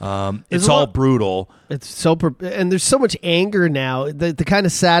 It's all brutal. It's so, and there's so much anger now. The kind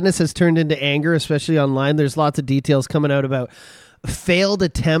of sadness has turned into anger, especially online. There's lots of details coming out about failed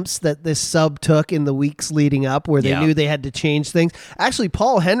attempts that this sub took in the weeks leading up where they knew they had to change things. Actually,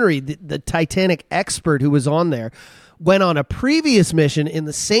 Paul Henry, the Titanic expert who was on there, went on a previous mission in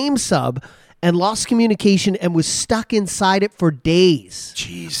the same sub and lost communication and was stuck inside it for days.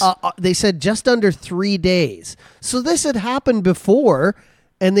 Jeez. They said just under 3 days. So this had happened before,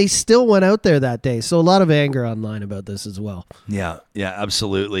 and they still went out there that day. So a lot of anger online about this as well. Yeah,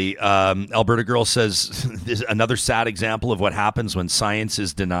 absolutely. Alberta Girl says, this is another sad example of what happens when science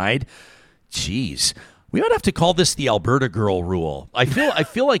is denied. Jeez. We might have to call this the Alberta Girl rule. I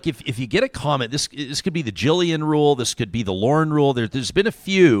feel like if you get a comment, this could be the Jillian rule. This could be the Lauren rule. There's been a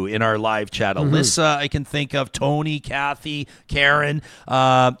few in our live chat. Alyssa, I can think of, Tony, Kathy, Karen.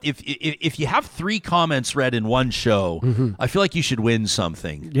 If you have 3 comments read in one show, I feel like you should win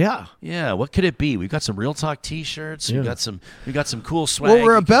something. Yeah. What could it be? We've got some Real Talk T-shirts. We've got some cool swag. Well,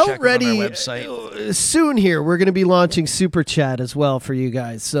 we're about ready soon. Here, we're going to be launching Super Chat as well for you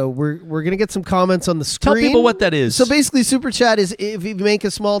guys. So we're going to get some comments on the screen. Tell people what that is. So basically, Super Chat is if you make a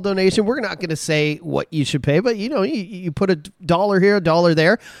small donation, we're not going to say what you should pay, but you put $1 here, $1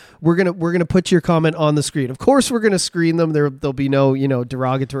 there. We're gonna put your comment on the screen. Of course, we're gonna screen them. There'll be no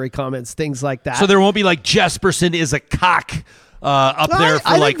derogatory comments, things like that. So there won't be like Jesperson is a cock. Up there for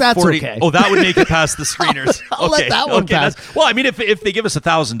I like think that's 40. Okay. Oh, that would make it past the screeners. I'll let that one pass. Well, I mean, if they give us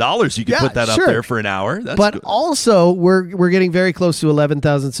 $1,000, you could put that up there for an hour. That's but good. Also, we're getting very close to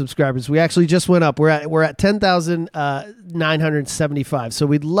 11,000 subscribers. We actually just went up. We're at 10,975. So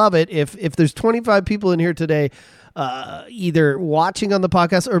we'd love it if there's 25 people in here today, either watching on the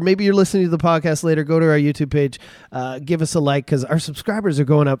podcast or maybe you're listening to the podcast later. Go to our YouTube page, give us a like, because our subscribers are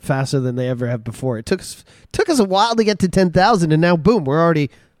going up faster than they ever have before. It took us a while to get to 10,000, and now boom, we're already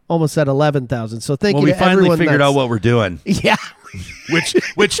almost at 11,000. So thank you to everyone. We finally figured out what we're doing. Yeah,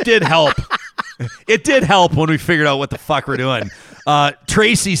 which did help. It did help when we figured out what the fuck we're doing.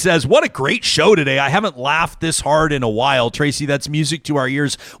 Tracy says, what a great show today. I haven't laughed this hard in a while. Tracy, that's music to our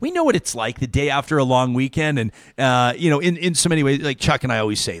ears. We know what it's like the day after a long weekend. And, in so many ways, like Chuck and I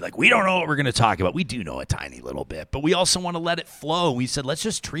always say, like, we don't know what we're going to talk about. We do know a tiny little bit, but we also want to let it flow. We said, let's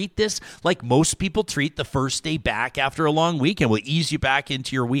just treat this like most people treat the first day back after a long weekend. We'll ease you back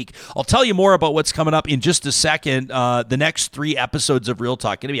into your week. I'll tell you more about what's coming up in just a second. The next 3 episodes of Real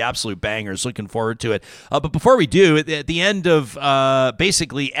Talk, going to be absolute bangers. Looking forward to it. But before we do, at the end of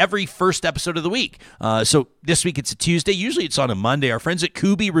basically every first episode of the week. So this week it's a Tuesday. Usually it's on a Monday. Our friends at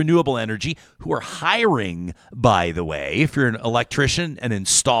Kuby Renewable Energy, who are hiring, by the way. If you're an electrician, an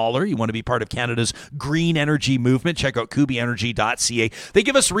installer, you want to be part of Canada's green energy movement, check out kubyenergy.ca. They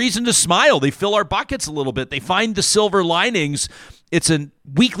give us reason to smile. They fill our buckets a little bit. They find the silver linings. It's a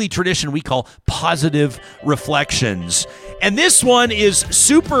weekly tradition we call Positive Reflections. And this one is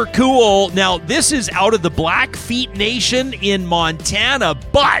super cool. Now, this is out of the Blackfeet Nation in Montana,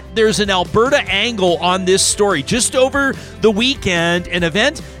 but there's an Alberta angle on this story. Just over the weekend, an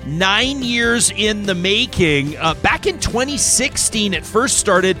event 9 years in the making. Back in 2016, it first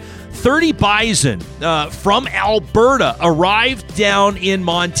started. 30 bison from Alberta arrived down in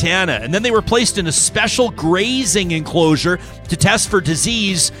Montana, and then they were placed in a special grazing enclosure to test for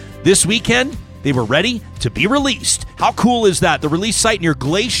disease. This weekend, they were ready to be released. How cool is that? The release site near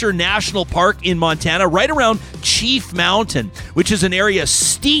Glacier National Park in Montana, right around Chief Mountain, which is an area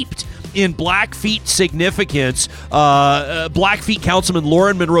steeped in Blackfeet significance. Blackfeet Councilman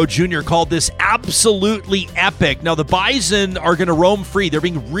Lauren Monroe Jr. called this absolutely epic. Now, the bison are going to roam free. They're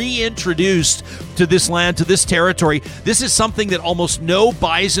being reintroduced to this land, to this territory. This is something that almost no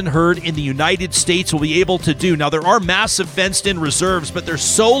bison herd in the United States will be able to do. Now, there are massive fenced-in reserves, but they're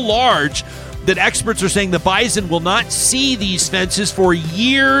so large that experts are saying the bison will not see these fences for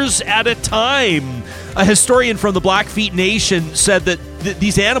years at a time. A historian from the Blackfeet Nation said that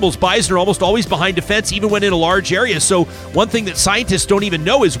these animals, bison, are almost always behind a fence, even when in a large area. So one thing that scientists don't even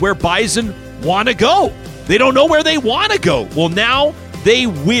know is where bison want to go. They don't know where they want to go. Well, now they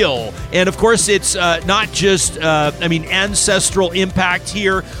will. And of course, it's not just, ancestral impact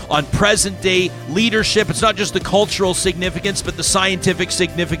here on present day leadership. It's not just the cultural significance, but the scientific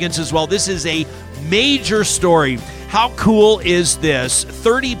significance as well. This is a major story. How cool is this?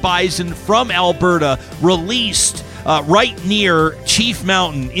 30 bison from Alberta released right near Chief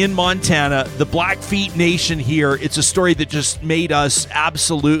Mountain in Montana, the Blackfeet Nation here. It's a story that just made us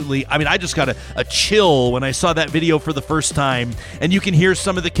absolutely, I just got a chill when I saw that video for the first time. And you can hear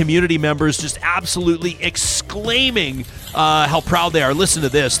some of the community members just absolutely exclaiming how proud they are. Listen to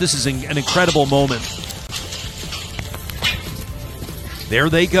this. This is an incredible moment. There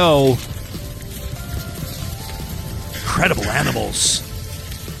they go. Incredible animals.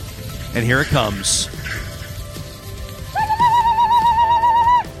 And here it comes.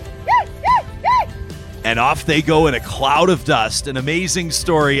 And off they go in a cloud of dust. An amazing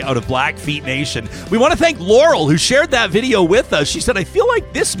story out of Blackfeet Nation. We want to thank Laurel, who shared that video with us. She said, I feel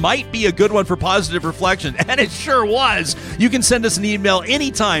like this might be a good one for Positive Reflection. And it sure was. You can send us an email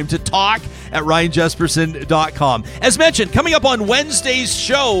anytime to talk@ryanjesperson.com. As mentioned, coming up on Wednesday's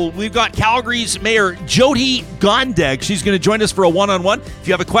show, we've got Calgary's Mayor Jyoti Gondek. She's going to join us for a one-on-one. If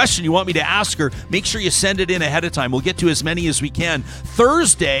you have a question you want me to ask her, make sure you send it in ahead of time. We'll get to as many as we can.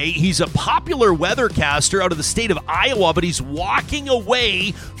 Thursday, he's a popular weathercaster out of the state of Iowa, but he's walking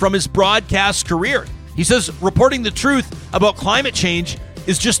away from his broadcast career. He says reporting the truth about climate change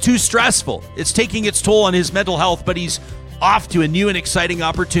is just too stressful. It's taking its toll on his mental health, but he's off to a new and exciting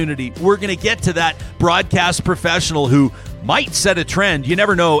opportunity. We're going to get to that broadcast professional who might set a trend. You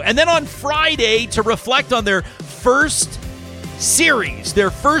never know. And then on Friday, to reflect on their first series,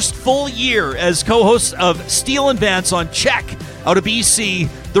 their first full year as co-hosts of Steele and Vance on Check out of BC,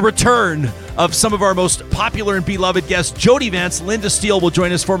 the return of some of our most popular and beloved guests. Jody Vance, Linda Steele will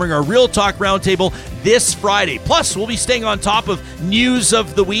join us forming our Real Talk Roundtable this Friday. Plus, we'll be staying on top of news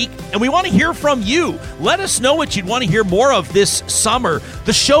of the week, and we want to hear from you. Let us know what you'd want to hear more of this summer.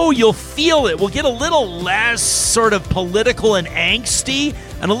 The show, you'll feel it, will get a little less sort of political and angsty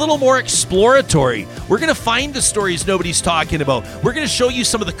and a little more exploratory. We're going to find the stories nobody's talking about. We're going to show you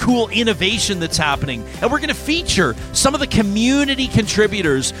some of the cool innovation that's happening, and we're going to feature some of the community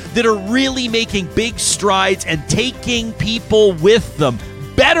contributors that are really making big strides and taking people with them,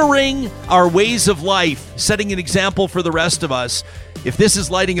 bettering our ways of life, setting an example for the rest of us. If this is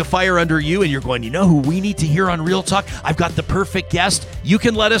lighting a fire under you and you're going, you know who we need to hear on Real Talk? I've got the perfect guest. You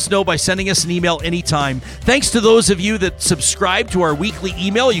can let us know by sending us an email anytime. Thanks to those of you that subscribe to our weekly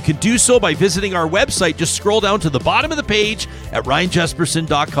email. You can do so by visiting our website. Just scroll down to the bottom of the page at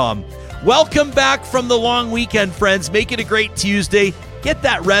ryanjesperson.com. Welcome back from the long weekend, friends. Make it a great Tuesday. Get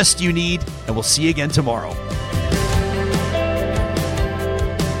that rest you need, and we'll see you again tomorrow.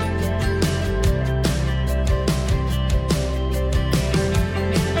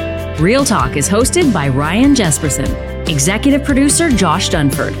 Real Talk is hosted by Ryan Jesperson. Executive producer Josh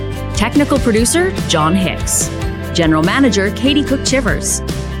Dunford. Technical producer John Hicks. General manager Katie Cook-Chivers.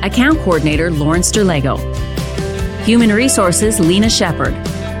 Account coordinator Lawrence Derlego. Human resources Lena Shepard.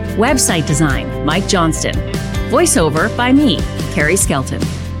 Website design Mike Johnston. Voiceover by me, Carrie Skelton.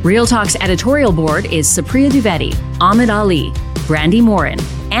 Real Talk's editorial board is Supriya Dwivedi, Ahmed Ali, Brandy Morin,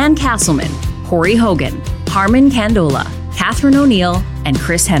 Ann Castleman, Corey Hogan, Harman Kandola, Catherine O'Neill, and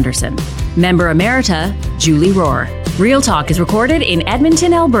Chris Henderson. Member Emerita, Julie Rohr. Real Talk is recorded in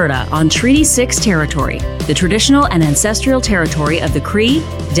Edmonton, Alberta on Treaty 6 territory, the traditional and ancestral territory of the Cree,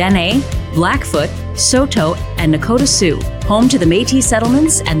 Dene, Blackfoot, Saulteaux, and Nakota Sioux, home to the Métis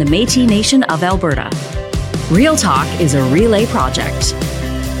settlements and the Métis Nation of Alberta. Real Talk is a relay project.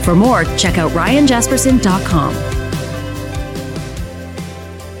 For more, check out ryanjesperson.com.